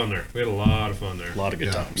a lot of fun there. We had a lot of fun there. A lot of good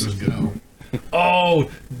Yeah, times. let's go.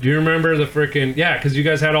 Oh, do you remember the freaking because you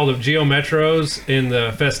guys had all the Geo Metros in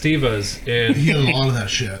the Festivas and He had a lot of that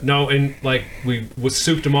shit. no, and like we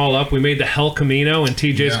souped them all up. We made the Hell Camino in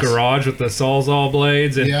TJ's Yes. garage with the Sawzall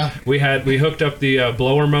blades, and Yeah. we hooked up the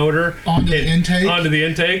blower motor Onto the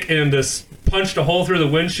intake. and this punched a hole through the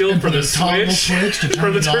windshield And for put the a toggle switch to for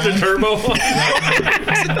turn the it on. turbo.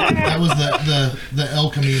 That was the El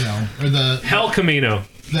Camino or the Hell Camino.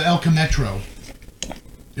 El Cametro.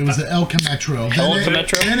 It was the El Cametro. El Then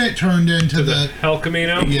Cametro? Then it turned into The the Hell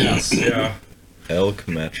Camino. yes. Yeah. El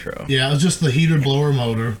Metro. Yeah, it was just the heater blower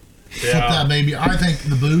motor. Flip Yeah. that baby. I think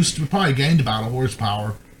the boost we probably gained about a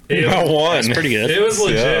horsepower. About one. That's pretty good. It was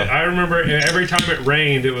legit. Yeah. I remember every time it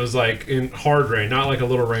rained, it was like in hard rain, not like a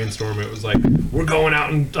little rainstorm. It was like we're going out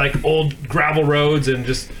in like old gravel roads and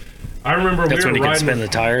just. I remember That's we when were you can riding spin the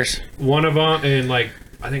tires. one of them, and like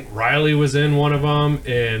I think Riley was in one of them,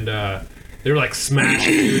 and they were like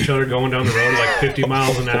smashing into each other going down the road at like 50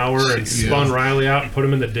 miles an hour, and spun Yeah. Riley out and put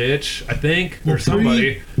him in the ditch. I think Well, or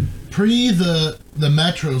somebody. Pre the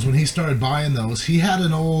Metros, when he started buying those, he had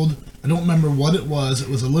an old, I don't remember what it was. It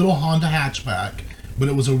was a little Honda hatchback, but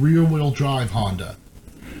it was a rear wheel drive Honda.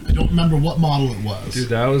 I don't remember what model it was. Dude,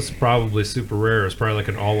 that was probably super rare. It was probably like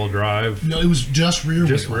an all-wheel drive. No, it was just rear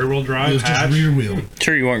Just wheel. rear-wheel drive It was hatch? just rear wheel.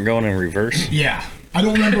 Sure you weren't going in reverse? Yeah. I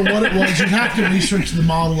don't remember what it was. You'd have to research the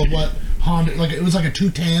model of what Honda, like it was like a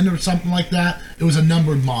 210 or something like that. It was a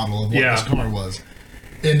numbered model of what Yeah. this car was.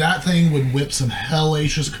 And that thing would whip some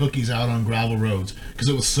hellacious cookies out on gravel roads because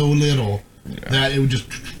it was so little that it would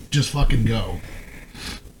just fucking go.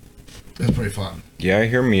 That's pretty fun. Yeah, I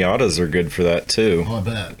hear Miatas are good for that too. Oh, I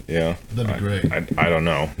bet. Yeah. That'd be great. I don't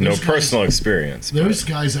know. No Those guys- personal experience. There's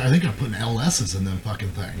guys that I think are putting LSs in them fucking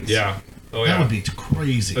things. Yeah. Oh That yeah. would be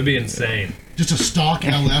crazy. That'd be insane. Just a stock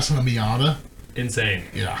LS and a Miata. Insane.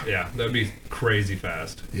 Yeah. Yeah. That'd be crazy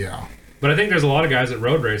fast. Yeah. But I think there's a lot of guys that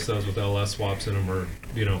road race those with LS swaps in them, or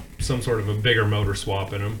you know, some sort of a bigger motor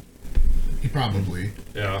swap in them. You probably.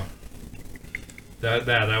 Yeah.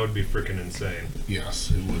 That would be freaking insane.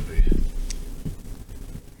 Yes, it would be.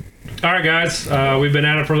 All right, guys. We've been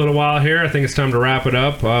at it for a little while here. I think it's time to wrap it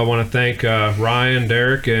up. I want to thank Ryan,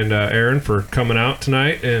 Derek, and Aaron for coming out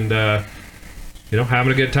tonight and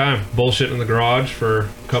having a good time, bullshitting in the garage for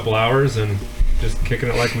a couple hours and just kicking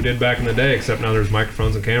it like we did back in the day. Except now there's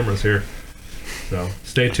microphones and cameras here. So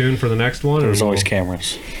stay tuned for the next one. There's and always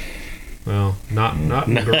cameras. Well, not in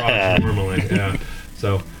the garage normally. Yeah.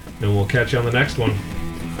 So then we'll catch you on the next one.